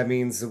that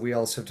means that we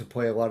also have to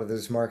play a lot of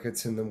those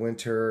markets in the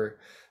winter.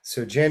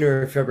 So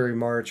January, February,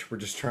 March, we're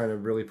just trying to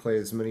really play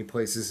as many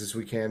places as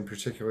we can,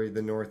 particularly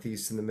the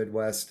Northeast and the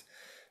Midwest,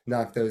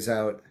 knock those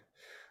out.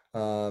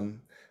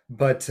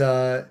 But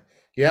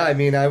yeah, I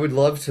mean, I would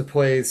love to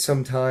play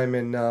sometime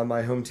in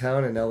my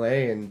hometown in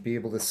LA and be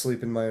able to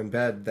sleep in my own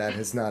bed. That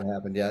has not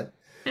happened yet.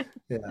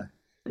 Yeah.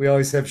 We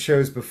always have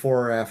shows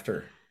before or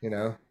after.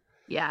 Yeah.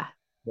 Yeah.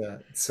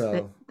 That,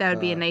 So, that would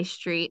be a nice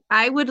treat.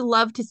 I would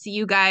love to see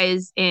you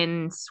guys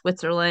in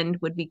Switzerland,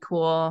 would be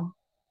cool.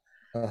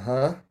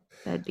 uh-huh.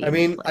 That'd be I a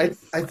neat mean, I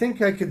place. I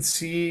think I could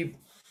see,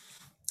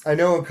 I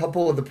know a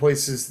couple of the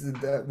places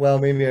that, well,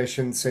 maybe I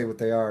shouldn't say what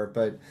they are,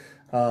 but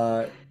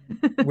uh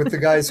with the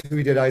guys who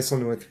we did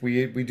Iceland with,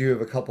 we do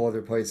have a couple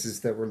other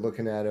places that we're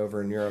looking at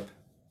over in Europe.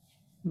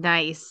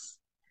 Nice.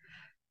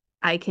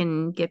 I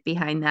can get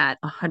behind that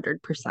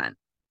 100%.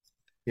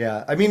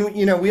 Yeah, I mean,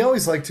 we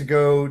always like to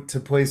go to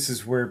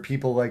places where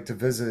people like to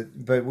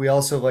visit, but we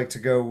also like to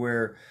go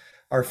where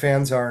our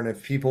fans are. And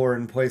if people are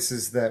in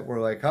places that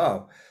we're like,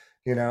 oh,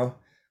 you know,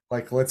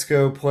 like let's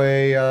go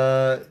play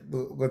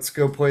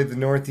the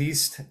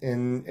Northeast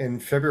in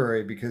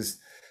February, because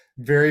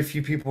very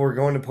few people are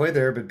going to play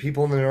there, but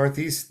people in the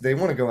Northeast, they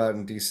want to go out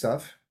and do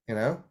stuff.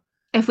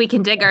 If we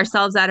can dig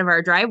ourselves out of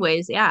our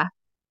driveways, yeah.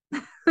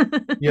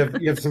 You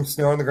have some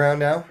snow on the ground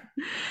now?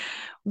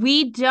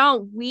 We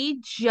don't.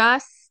 We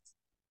just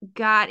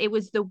got it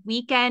was the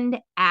weekend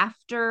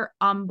after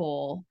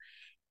Humble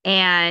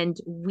and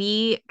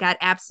we got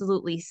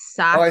absolutely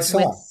Oh, I socked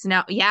with saw.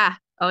 snow. Yeah.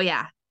 Oh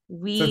yeah.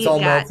 So it's We all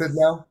got melted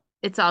now?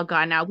 it's all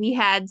gone now. We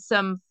had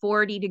some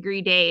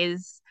 40-degree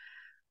days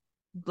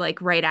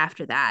like right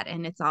after that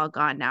and it's all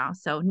gone now.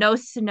 So no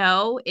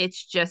snow,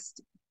 it's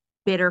just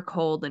bitter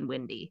cold and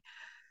windy.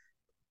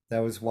 That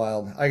was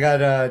wild. I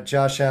got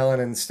Josh Allen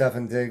and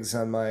Stefan Diggs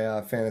on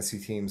my fantasy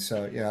team,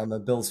 so yeah, I'm a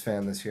Bills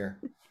fan this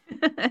year.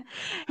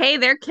 Hey,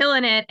 they're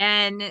killing it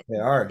and They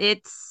are.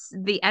 it's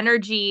the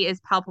energy is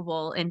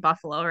palpable in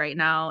Buffalo right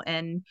now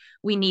and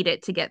we need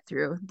it to get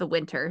through the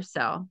winter,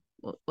 so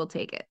we'll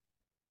take it.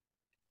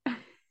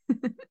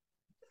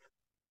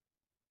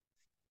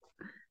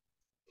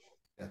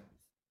 Yeah.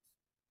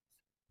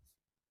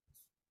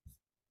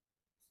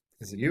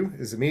 Is it you?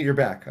 Is it me? You're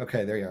back.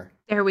 Okay, there you are.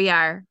 There we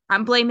are.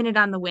 I'm blaming it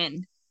on the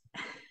wind.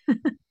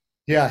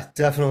 Yeah,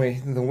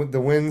 definitely the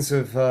winds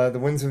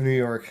of New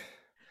York.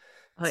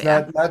 Oh It's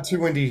yeah. not too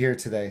windy here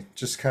today.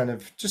 Just kind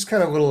of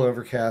a little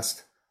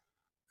overcast.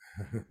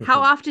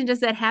 How often does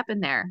that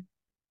happen there?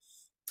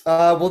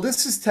 Well,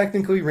 this is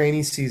technically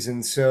rainy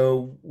season,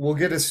 so we'll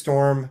get a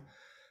storm,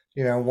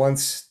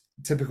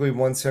 typically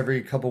once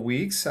every couple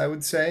weeks, I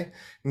would say.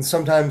 And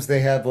sometimes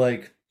they have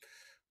like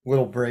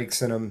little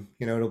breaks in them.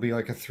 It'll be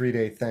like a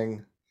 3-day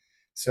thing.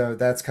 So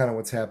that's kind of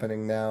what's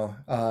happening now.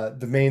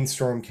 The main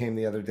storm came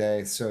the other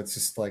day, so it's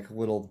just like a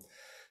little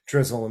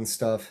drizzle and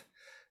stuff.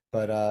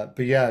 But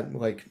yeah,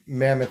 like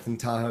Mammoth and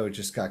Tahoe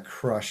just got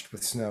crushed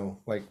with snow,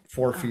 like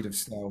 4 feet of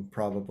snow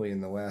probably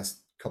in the last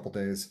couple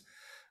days.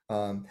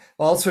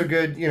 Also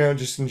good,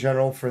 just in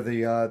general for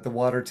the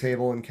water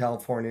table in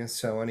California.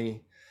 So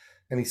any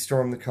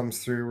storm that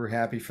comes through, we're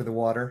happy for the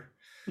water.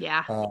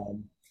 Yeah.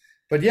 Um,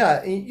 but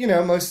yeah,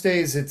 most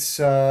days it's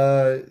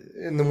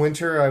in the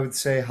winter, I would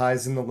say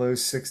highs in the low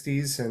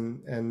 60s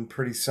and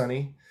pretty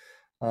sunny.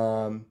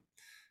 Um,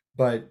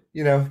 but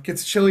it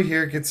gets chilly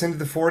here, it gets into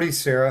the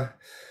 40s, Sarah.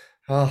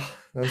 Oh,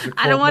 those are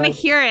I don't cold want to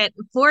nights. hear it.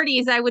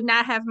 40s, I would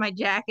not have my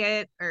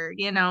jacket or,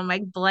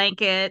 my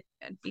blanket.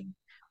 I'd be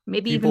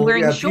maybe even People,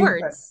 wearing yeah,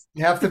 shorts.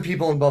 half the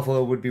people in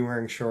Buffalo would be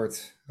wearing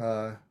shorts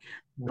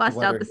with the Bust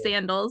out weather the here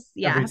sandals.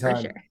 every Yeah, for time.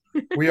 sure.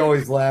 We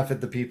always laugh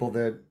at the people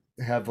that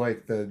have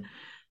like the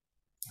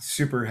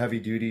super heavy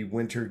duty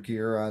winter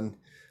gear on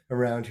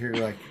around here.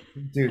 Like,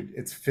 dude,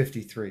 it's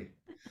 53.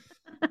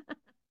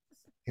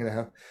 You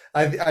know,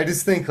 I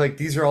just think like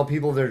these are all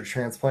people that are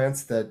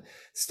transplants that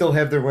still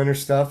have their winter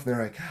stuff, and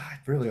they're like, "Ah,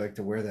 I'd really like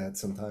to wear that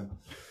sometime."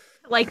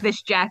 Like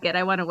this jacket.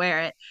 I want to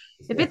wear it.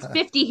 If it's Yeah.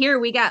 50 here,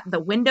 we got the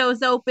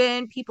windows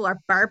open. People are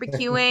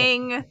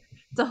barbecuing.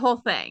 It's a whole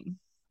thing.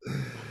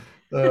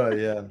 Oh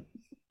yeah,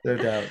 no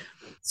doubt.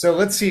 So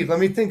let's see. Let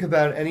me think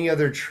about any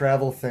other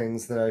travel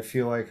things that I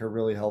feel like are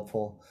really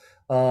helpful.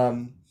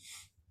 Um,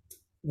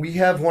 we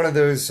have one of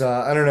those,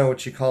 I don't know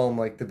what you call them,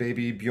 like the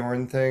baby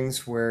Bjorn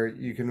things, where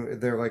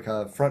they're like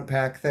a front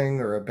pack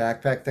thing or a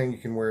backpack thing. You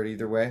can wear it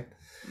either way.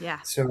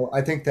 Yeah. So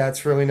I think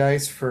that's really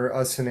nice for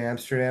us in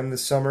Amsterdam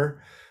this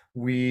summer.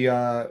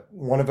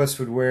 One of us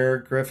would wear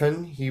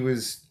Griffin. He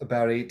was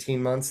about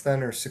 18 months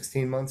then, or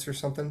 16 months or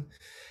something.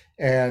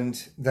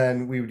 And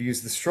then we would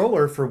use the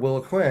stroller for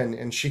Willa Quinn,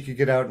 and she could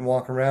get out and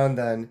walk around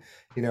then,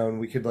 and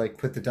we could like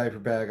put the diaper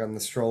bag on the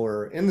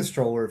stroller in the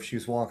stroller if she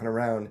was walking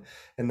around.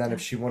 And then if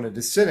Yeah. she wanted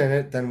to sit in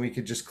it, then we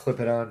could just clip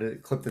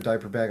the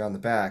diaper bag on the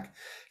back.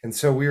 And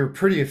so we were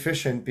pretty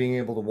efficient being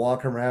able to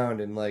walk around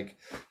and like,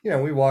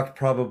 we walked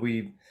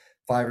probably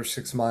 5 or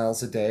 6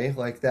 miles a day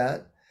like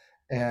that.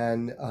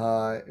 And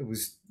it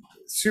was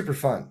super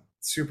fun,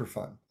 super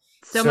fun.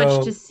 So much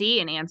to So see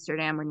in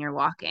Amsterdam when you're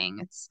walking.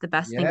 It's the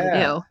best thing to yeah.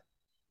 do.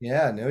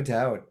 Yeah, no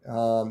doubt.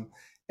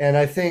 And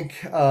I think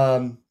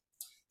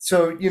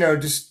so,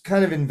 just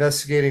kind of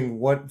investigating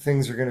what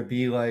things are going to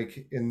be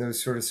like in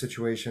those sort of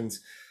situations.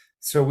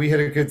 So we had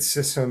a good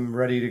system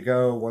ready to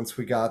go once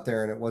we got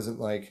there, and it wasn't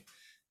like,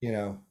 you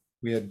know,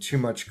 we had too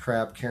much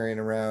crap carrying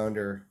around,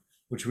 or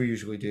which we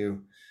usually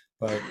do,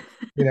 but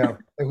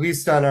at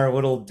least on our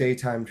little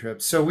daytime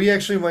trips. So we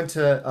actually went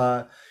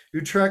to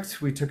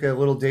Utrecht. We took a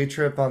little day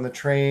trip on the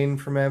train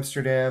from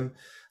Amsterdam.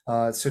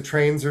 So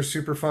trains are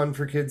super fun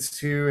for kids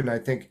too, and I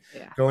think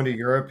Yeah. going to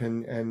Europe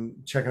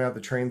and checking out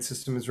the train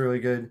system is really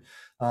good.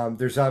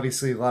 There's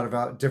obviously a lot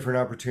of different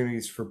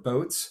opportunities for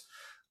boats.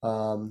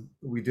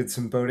 We did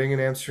some boating in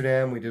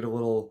Amsterdam. We did a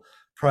little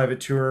private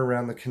tour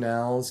around the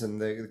canals,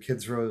 and the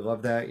kids really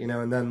loved that,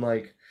 And then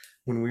like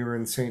when we were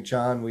in St.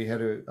 John, we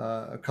had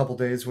a couple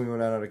days. We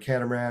went out on a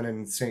catamaran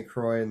in St.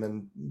 Croix, and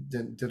then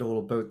did a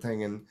little boat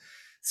thing in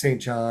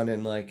St. John,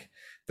 and like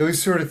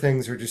those sort of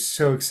things are just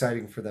so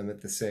exciting for them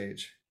at this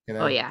age,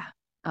 Oh yeah.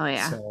 Oh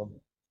yeah. So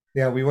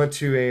yeah, we went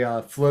to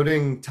a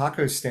floating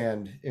taco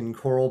stand in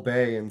Coral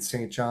Bay in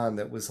St. John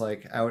that was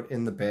like out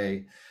in the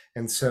bay,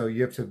 and so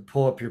you have to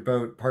pull up your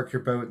boat, park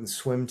your boat, and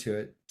swim to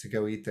it to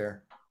go eat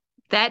there.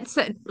 That's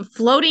a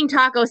floating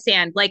taco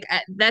stand. Like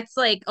that's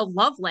like a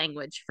love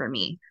language for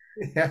me.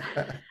 Yeah.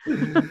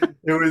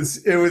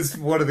 It was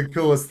one of the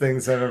coolest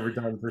things I've ever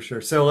done for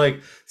sure. So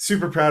like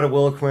super proud of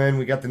Willa Quinn.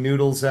 We got the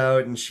noodles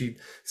out and she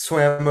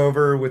swam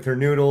over with her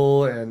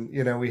noodle and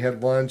we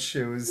had lunch.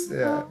 It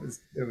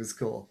was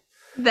cool.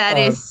 That Um,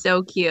 is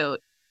so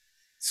cute.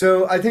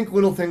 so I think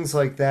little things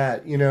like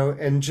that,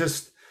 and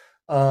just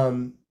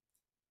um,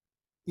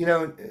 you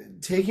know,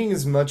 taking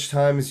as much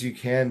time as you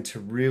can to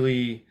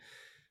really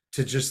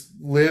to just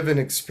live and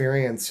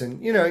experience.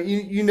 And you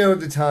know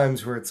the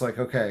times where it's like,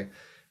 okay,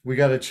 we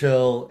got to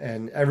chill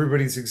and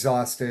everybody's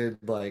exhausted,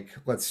 like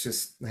let's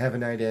just have a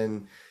night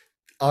in.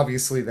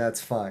 Obviously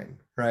that's fine,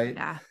 right?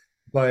 Yeah.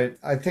 But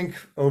I think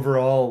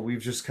overall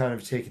we've just kind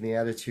of taken the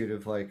attitude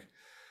of like,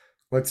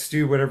 let's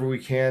do whatever we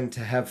can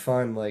to have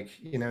fun. Like,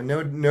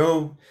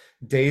 no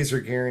days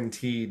are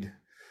guaranteed.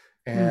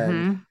 And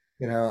Mm-hmm.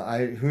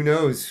 I who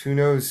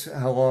knows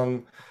how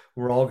long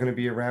we're all going to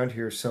be around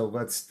here. So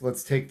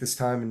let's take this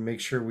time and make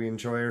sure we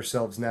enjoy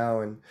ourselves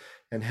now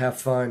and have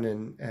fun.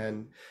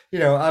 And,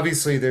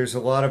 obviously there's a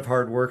lot of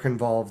hard work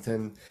involved.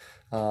 And,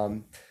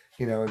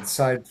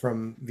 aside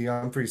from the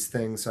Humphreys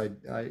things, I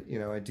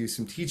do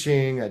some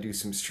teaching, I do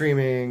some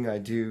streaming, I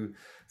do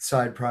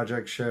side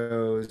project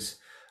shows.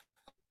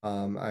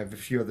 I have a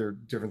few other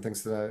different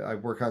things that I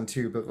work on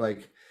too, but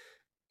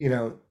you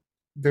know,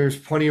 there's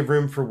plenty of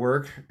room for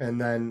work.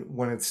 And then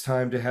when it's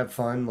time to have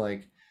fun,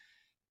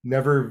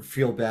 never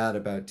feel bad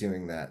about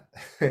doing that,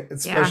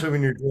 especially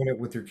when you're doing it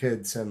with your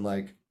kids and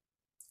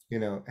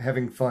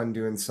having fun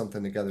doing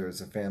something together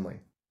as a family.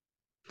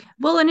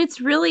 Well, and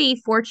it's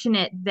really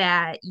fortunate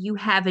that you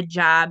have a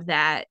job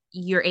that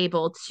you're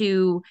able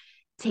to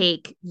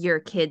take your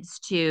kids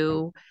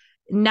to,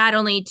 not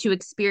only to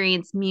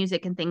experience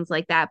music and things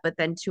like that, but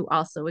then to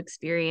also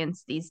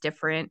experience these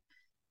different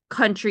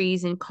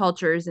countries and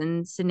cultures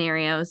and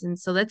scenarios. And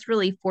so that's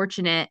really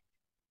fortunate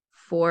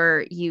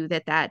for you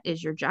that that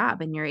is your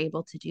job and you're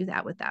able to do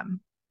that with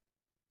them.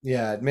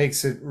 Yeah, it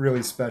makes it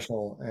really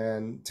special.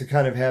 And to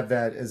kind of have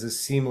that as a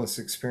seamless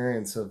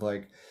experience of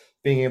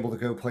being able to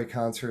go play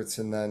concerts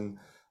and then,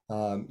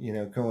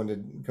 going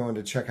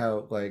to check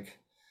out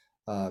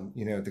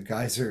the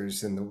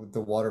geysers and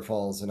the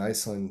waterfalls in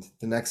Iceland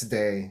the next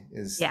day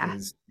is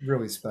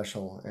really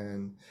special.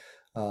 And,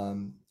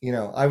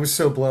 I was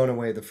so blown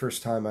away the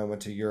first time I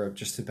went to Europe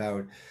just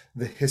about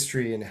the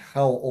history and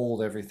how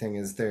old everything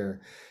is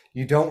there.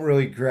 You don't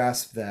really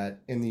grasp that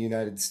in the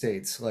United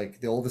States.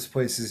 Like the oldest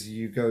places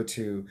you go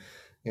to,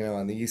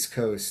 on the East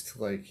Coast,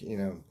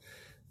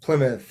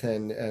 Plymouth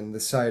and the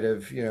site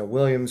of,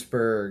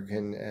 Williamsburg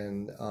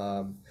and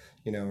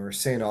or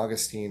St.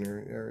 Augustine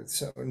or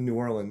New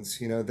Orleans,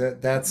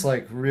 that's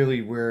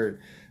really where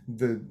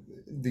the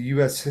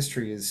U.S.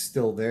 history is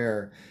still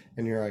there.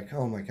 And you're like,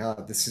 oh my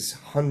God, this is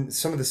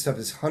some of the stuff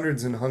is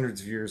hundreds and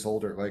hundreds of years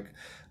older. Like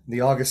the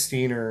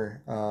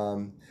Augustiner,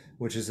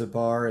 which is a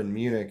bar in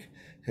Munich,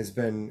 has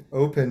been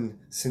open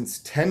since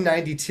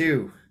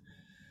 1092.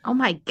 Oh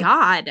my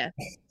God.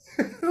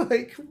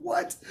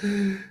 What?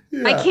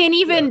 Yeah, I can't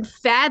even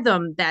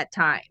fathom that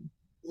time.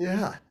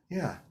 Yeah.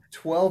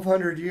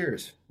 1,200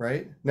 years,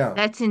 right? No.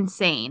 That's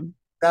insane.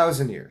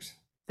 1,000 years.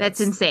 That's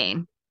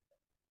insane.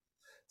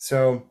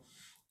 So,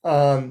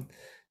 and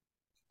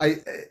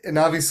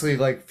obviously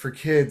for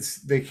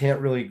kids, they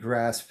can't really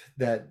grasp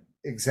that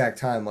exact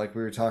time like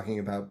we were talking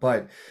about.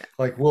 But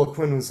Will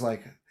Quinn was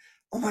like,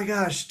 oh my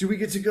gosh, do we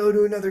get to go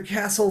to another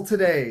castle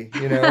today?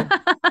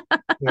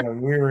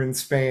 We were in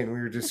Spain. We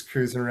were just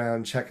cruising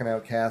around, checking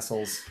out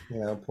castles,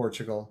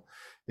 Portugal.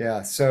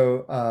 Yeah.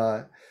 So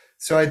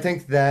I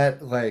think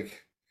that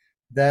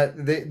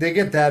that they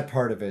get that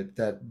part of it,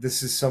 that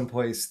this is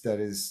someplace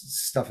that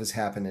stuff has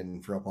happened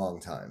in for a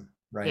long time.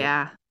 Right.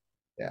 Yeah.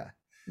 Yeah.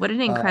 What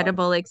an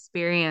incredible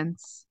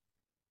experience.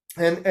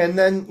 And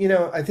then,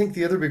 I think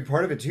the other big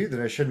part of it too,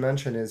 that I should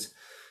mention is,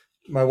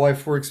 my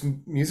wife works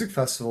music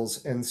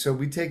festivals, and so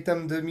we take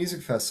them to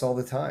music fests all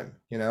the time,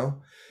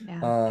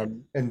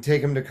 and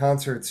take them to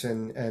concerts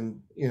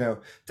and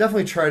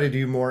definitely try to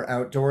do more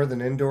outdoor than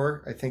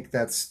indoor. I think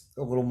that's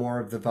a little more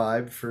of the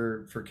vibe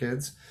for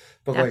kids.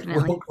 But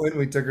Definitely. Will Quinn,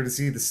 we took her to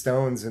see the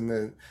Stones in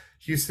the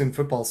Houston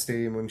football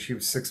stadium when she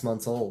was 6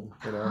 months old.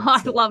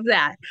 I love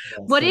that.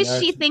 What does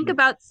she think she,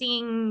 about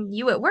seeing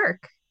you at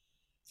work?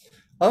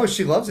 Oh,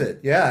 she loves it.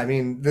 Yeah, I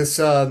mean this.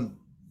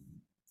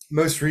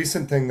 Most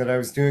recent thing that I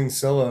was doing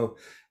solo,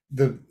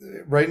 the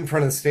right in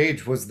front of the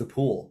stage was the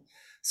pool.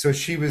 So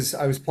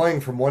I was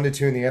playing from 1 to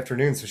 2 in the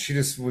afternoon. So she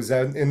just was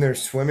out in there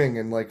swimming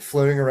and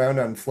floating around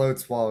on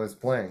floats while I was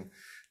playing.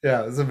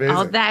 Yeah, it was amazing.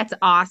 Oh, that's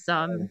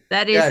awesome.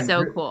 That is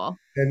so cool.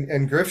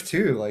 And Griff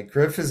too.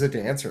 Griff is a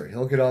dancer.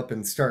 He'll get up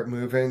and start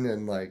moving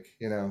and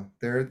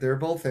they're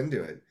both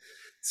into it.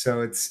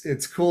 So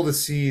it's cool to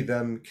see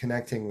them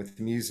connecting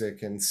with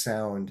music and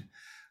sound.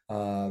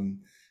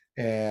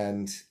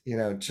 And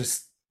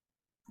just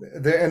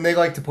they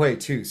like to play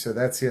too, so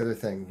that's the other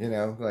thing.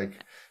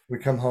 We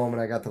come home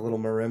and I got the little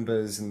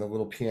marimbas and the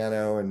little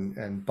piano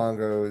and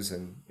bongos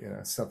and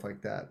stuff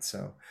like that.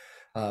 So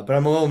but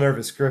I'm a little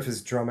nervous. Griff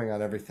is drumming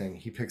on everything.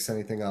 He picks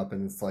anything up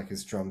and it's like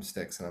his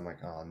drumsticks, and I'm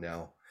like, oh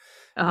no.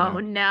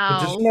 No.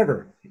 But just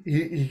remember,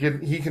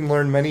 he can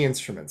learn many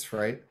instruments,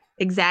 right?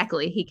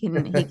 Exactly. He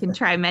can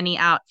try many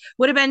out.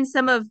 What have been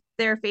some of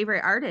their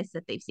favorite artists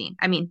that they've seen?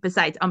 I mean,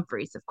 besides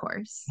Humphreys, of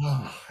course.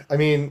 I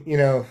mean,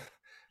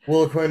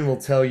 Willa Quinn will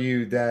tell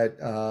you that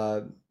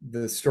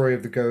the Story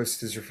of the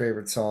Ghost is her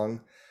favorite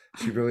song.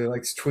 She really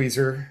likes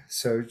Tweezer,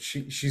 so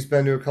she's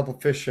been to a couple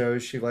Fish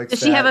shows. She likes. Does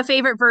she have a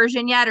favorite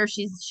version yet, or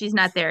she's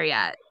not there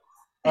yet?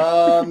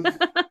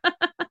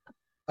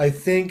 I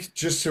think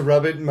just to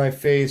rub it in my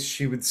face,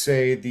 she would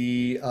say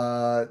the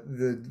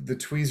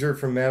Tweezer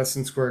from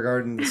Madison Square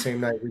Garden the same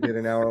night we did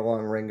an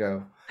hour-long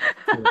Ringo.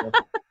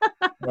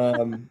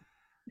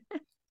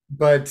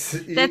 But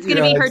that's going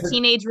to be her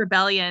teenage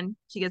rebellion.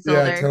 She gets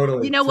older. Yeah,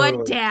 totally. You know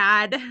what,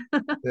 Dad?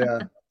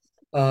 Yeah.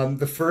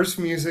 The first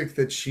music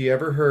that she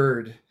ever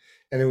heard,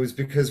 and it was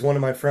because one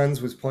of my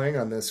friends was playing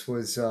on this,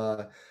 was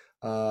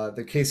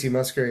the Casey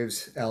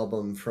Musgraves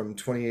album from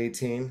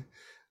 2018.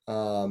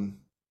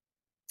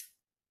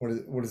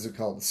 What is it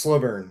called? Slow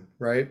Burn,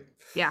 right?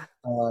 Yeah.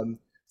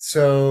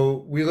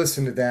 So we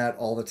listened to that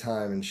all the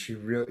time, and she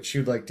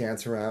would like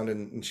dance around,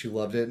 and she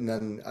loved it. And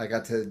then I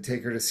got to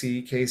take her to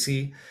see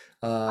Casey,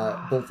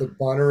 both at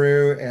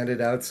Bonnaroo and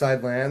at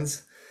Outside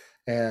Lands.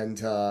 And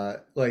so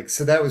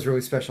that was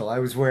really special. I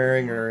was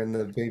wearing her in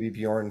the Baby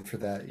Bjorn for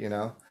that,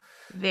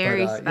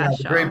 Very Yeah, special.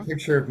 the great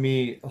picture of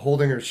me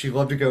holding her. She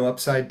loved to go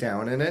upside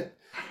down in it.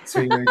 So,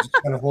 you just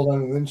kind of hold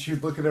on, and then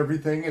she'd look at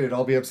everything and it'd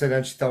all be upside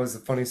down. She thought it was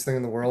the funniest thing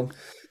in the world.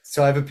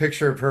 So I have a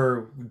picture of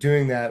her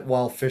doing that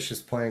while Fish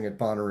is playing at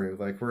Bonnaroo.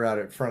 Like, we're out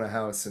at front of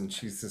house and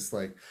she's just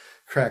like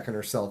cracking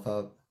herself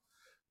up.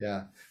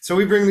 Yeah. So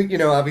we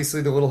bring,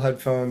 obviously the little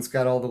headphones,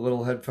 got all the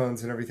little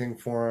headphones and everything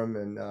for them.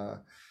 And,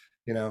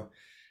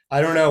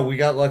 I don't know. We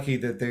got lucky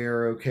that they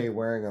are okay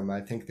wearing them.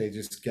 I think they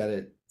just get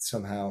it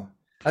somehow.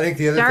 I think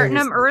the other Starting thing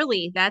is them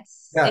early.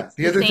 It's the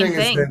the other same thing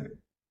is that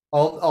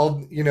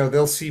I'll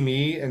they'll see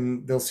me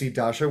and they'll see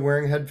Dasha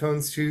wearing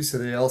headphones too, so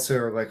they also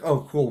are like,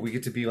 oh cool, we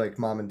get to be like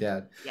mom and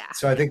dad. Yeah.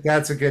 So I think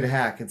that's a good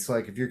hack. It's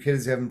like if your kid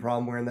is having a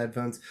problem wearing the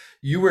headphones,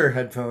 you wear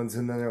headphones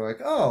and then they're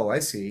like, oh, I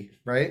see,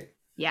 right?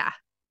 Yeah.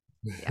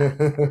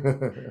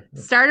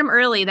 Start them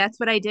early. That's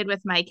what I did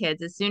with my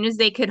kids. As soon as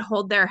they could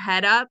hold their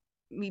head up,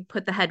 we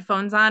put the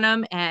headphones on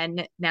them,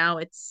 and now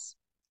it's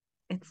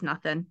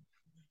nothing.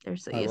 They're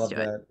so used to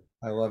it.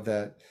 I love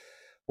that.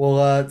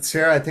 Well,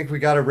 Sarah, I think we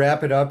got to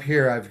wrap it up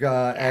here. I've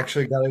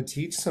actually got to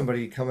teach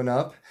somebody coming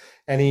up.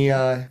 Any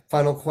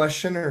final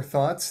question or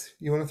thoughts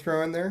you want to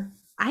throw in there?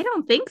 I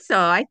don't think so.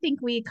 I think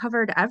we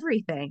covered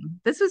everything.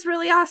 This was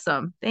really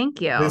awesome.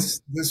 Thank you.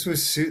 This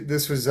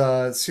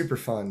was super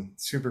fun.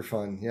 Super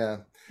fun. Yeah.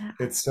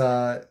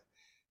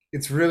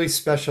 It's really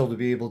special to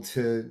be able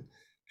to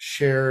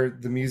share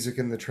the music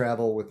and the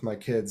travel with my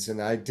kids,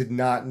 and I did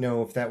not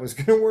know if that was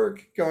going to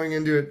work going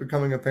into it,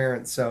 becoming a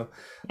parent. So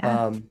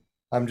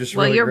I'm just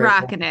really you're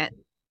grateful. rocking it.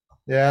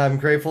 Yeah, I'm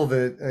grateful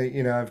that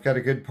I've got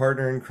a good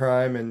partner in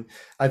crime. And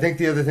I think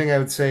the other thing I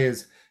would say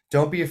is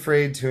don't be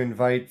afraid to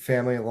invite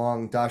family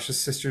along. Dasha's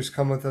sisters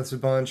come with us a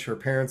bunch. Her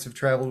parents have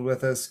traveled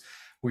with us.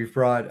 We've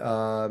brought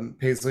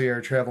Paisley,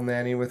 our travel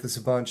nanny, with us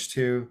a bunch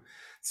too.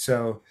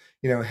 So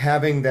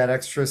having that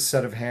extra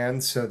set of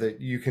hands so that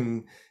you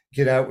can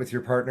get out with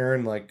your partner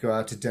and like go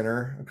out to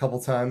dinner a couple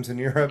times in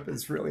Europe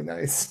is really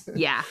nice.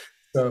 Yeah.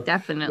 So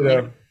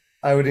definitely.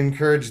 I would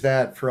encourage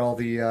that for all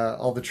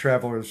the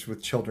travelers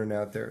with children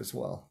out there as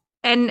well.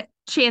 And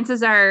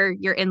chances are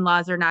your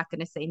in-laws are not going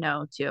to say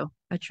no to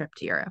a trip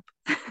to Europe.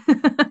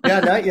 Yeah,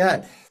 not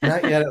yet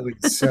at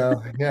least.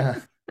 So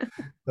yeah,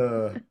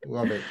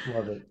 love it.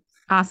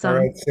 Awesome. All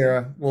right,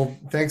 Sarah. Well,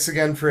 thanks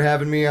again for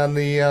having me on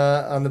the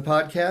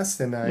podcast,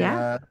 and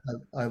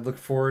I look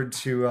forward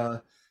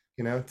to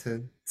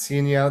to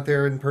seeing you out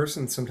there in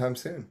person sometime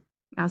soon.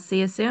 I'll see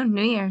you soon.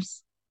 New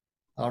Year's.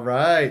 All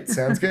right.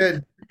 Sounds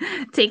good.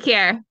 Take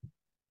care.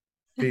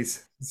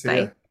 Peace. See Bye.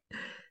 ya.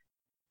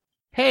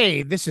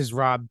 Hey, this is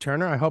Rob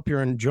Turner. I hope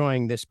you're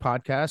enjoying this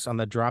podcast on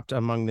the Dropped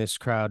Among This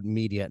Crowd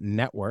Media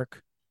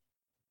Network.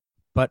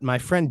 But my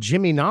friend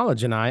Jimmy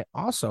Knowledge and I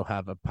also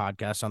have a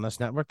podcast on this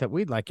network that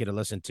we'd like you to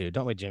listen to.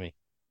 Don't we, Jimmy?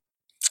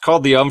 It's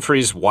called the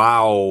Umphrey's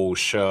Wow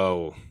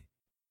Show.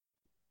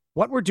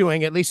 What we're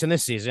doing, at least in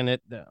this season,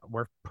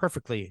 we're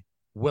perfectly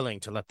willing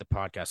to let the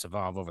podcast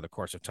evolve over the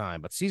course of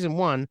time. But season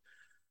 1,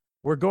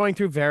 we're going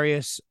through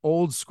various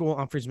old school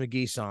Umphrey's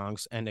McGee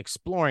songs and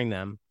exploring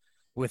them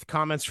with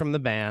comments from the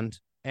band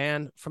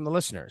and from the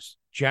listeners.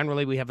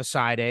 Generally, we have a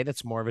side A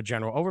that's more of a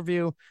general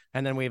overview,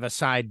 and then we have a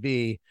side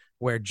B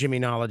where Jimmy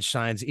Knowledge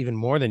shines even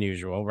more than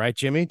usual. Right,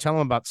 Jimmy? Tell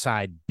them about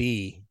side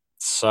B.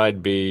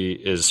 Side B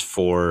is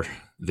for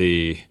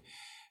the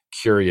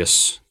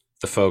curious,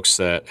 the folks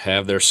that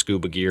have their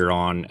scuba gear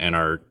on and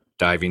are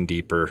diving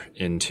deeper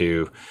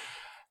into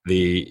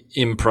the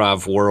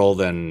improv world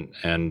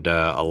and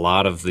a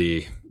lot of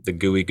the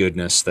gooey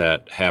goodness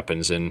that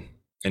happens in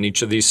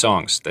each of these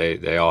songs.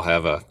 They all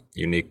have a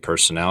unique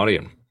personality,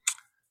 and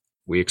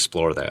we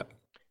explore that.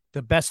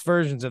 The best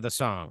versions of the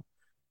song,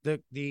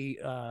 the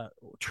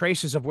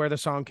traces of where the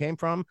song came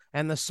from,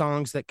 and the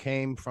songs that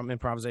came from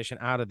improvisation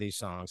out of these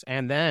songs.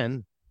 And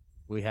then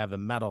we have a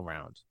medal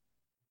round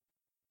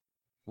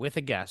with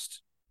a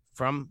guest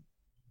from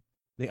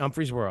the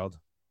Umphrey's world.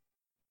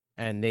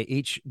 And they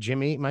each,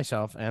 Jimmy,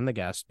 myself, and the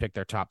guest, pick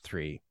their top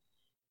 3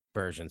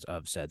 versions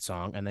of said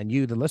song. And then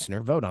you, the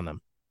listener, vote on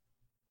them.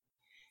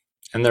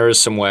 And there is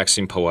some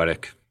waxing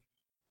poetic.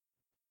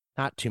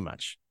 Not too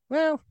much.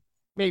 Well,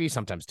 maybe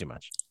sometimes too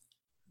much.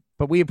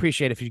 But we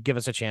appreciate if you give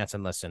us a chance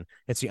and listen.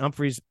 It's the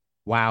Umphrey's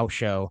Wow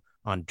Show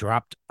on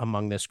Dropped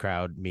Among This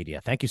Crowd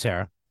Media. Thank you,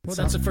 Sarah. Well,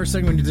 that's the first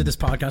thing when you did this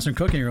podcast and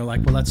cooking. You were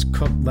like, well,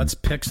 let's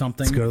pick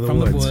something from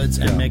the woods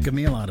and make a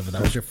meal out of it.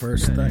 That was your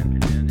first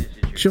thing.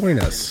 Join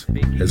us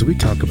as we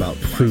talk about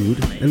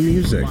food and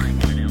music.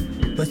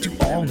 Let's do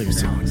all these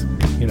songs.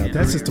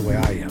 That's just the way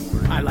I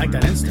am. I like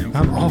that instinct.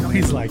 I'm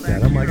always like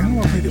that. I'm like, I don't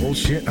want to play the old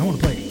shit. I want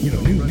to play,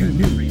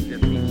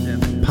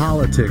 new. Pal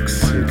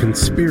politics and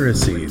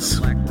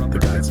conspiracies. The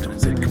guys don't.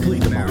 They completely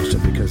demolished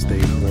it because they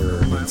were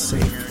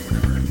unsafe.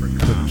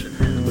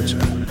 Which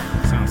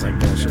sounds like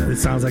bullshit. It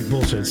sounds like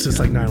bullshit. It's just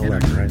like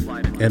 9/11,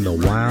 right? And the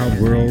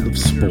wild world of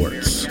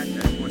sports.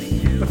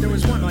 But there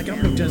was one, like, I'm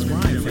a big Des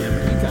Bryant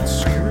fan, but he got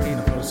screwed in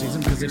the postseason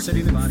because they said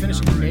he didn't finish.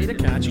 He made a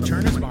catch, he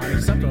turned his body,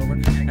 he stepped over,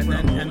 and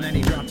then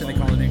he dropped it. They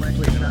called it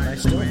incomplete. And I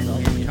still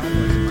felt the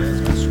Cowboys and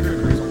Des got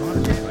screwed. There's a lot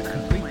of things like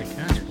complete the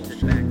catch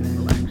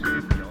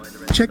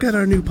bullshit. Check out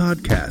our new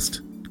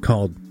podcast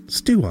called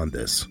Stew on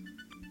This.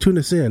 Tune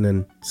us in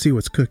and see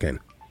what's cooking.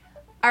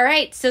 All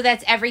right, so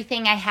that's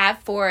everything I have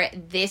for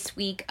this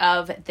week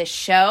of the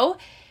show.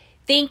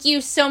 Thank you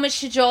so much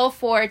to Joel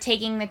for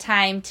taking the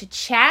time to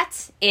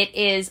chat. It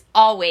is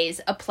always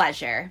a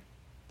pleasure.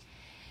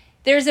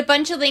 There's a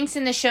bunch of links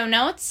in the show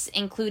notes,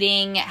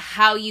 including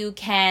how you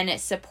can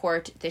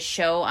support the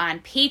show on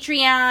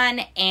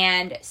Patreon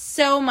and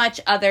so much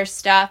other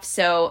stuff,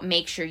 so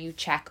make sure you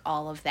check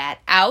all of that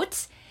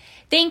out.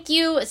 Thank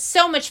you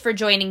so much for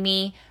joining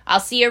me. I'll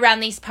see you around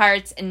these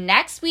parts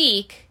next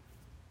week.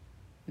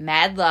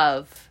 Mad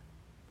love.